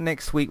think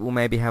next week we'll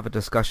maybe have a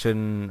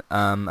discussion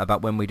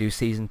about when we do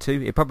season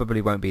 2. It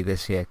probably won't be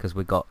this year because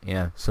we've got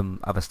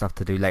some other stuff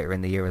to do later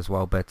in the year as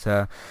well. But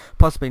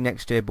possibly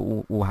next year.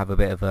 But we'll have a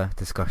bit of a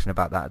discussion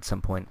about that at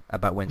some point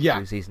about when to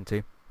do season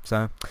 2.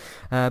 So,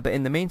 but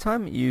in the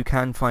meantime, you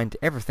can find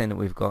everything that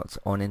we've got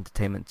on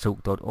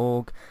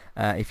entertainmenttalk.org.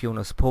 If you want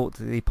to support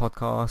the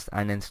podcast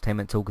and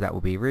Entertainment Talk, that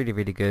will be really,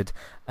 really good.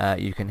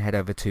 You can head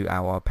over to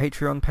our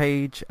Patreon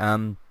page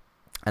and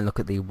look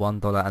at the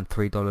 $1 and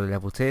 $3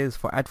 level tiers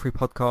for ad-free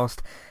podcast,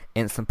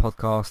 instant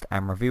podcast,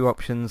 and review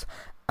options.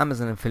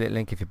 Amazon affiliate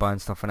link. If you're buying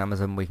stuff on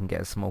Amazon, we can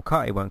get a small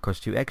cut. It won't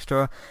cost you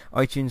extra.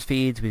 iTunes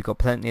feeds, we've got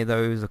plenty of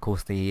those. Of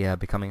course, the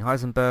Becoming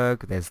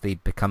Heisenberg. There's the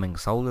Becoming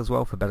Soul as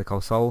well for Better Call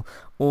Saul,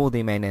 or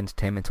the main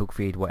Entertainment Talk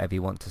feed, whatever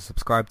you want to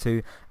subscribe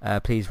to.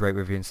 Please rate,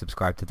 review, and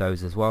subscribe to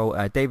those as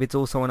well. David's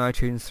also on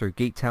iTunes through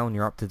Geektown,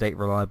 your up-to-date,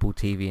 reliable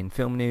TV and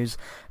film news.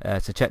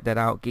 So check that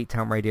out.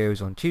 Geektown Radio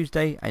is on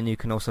Tuesday, and you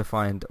can also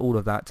find all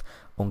of that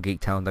on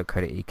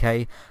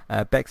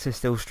geektown.co.uk. Bex is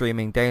still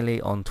streaming daily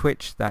on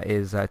Twitch. That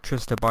is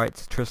Trista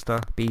Bytes,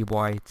 Trista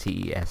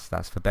Bytes.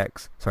 That's for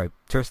Bex. Sorry,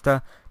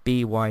 Trista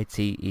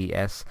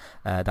Bytes.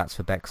 That's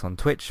for Bex on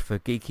Twitch for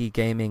geeky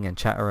gaming and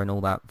chatter and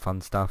all that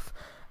fun stuff,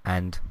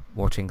 and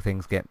watching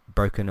things get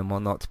broken and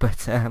whatnot.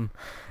 But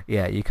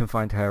yeah, you can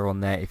find her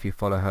on there if you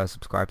follow her,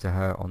 subscribe to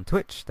her on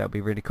Twitch. That would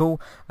be really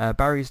cool.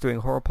 Barry's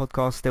doing horror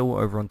podcast still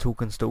over on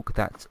Talk and Stalk.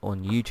 That's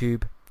on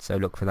YouTube, so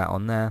look for that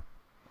on there.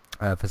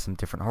 for some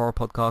different horror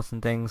podcasts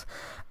and things.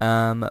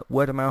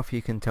 Word of mouth,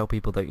 you can tell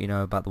people that you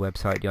know about the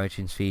website, the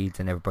iTunes feeds,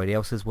 and everybody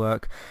else's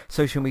work.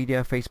 Social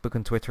media, Facebook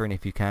and Twitter, and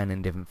if you can,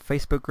 in different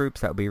Facebook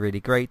groups, that would be really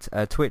great.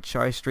 Twitch,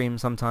 I stream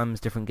sometimes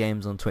different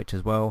games on Twitch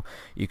as well.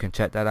 You can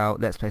check that out.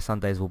 Let's Play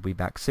Sundays will be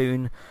back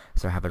soon,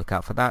 so have a look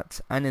out for that.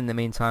 And in the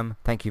meantime,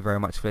 thank you very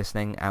much for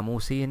listening, and we'll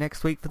see you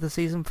next week for the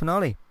season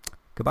finale.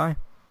 Goodbye.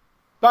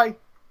 Bye.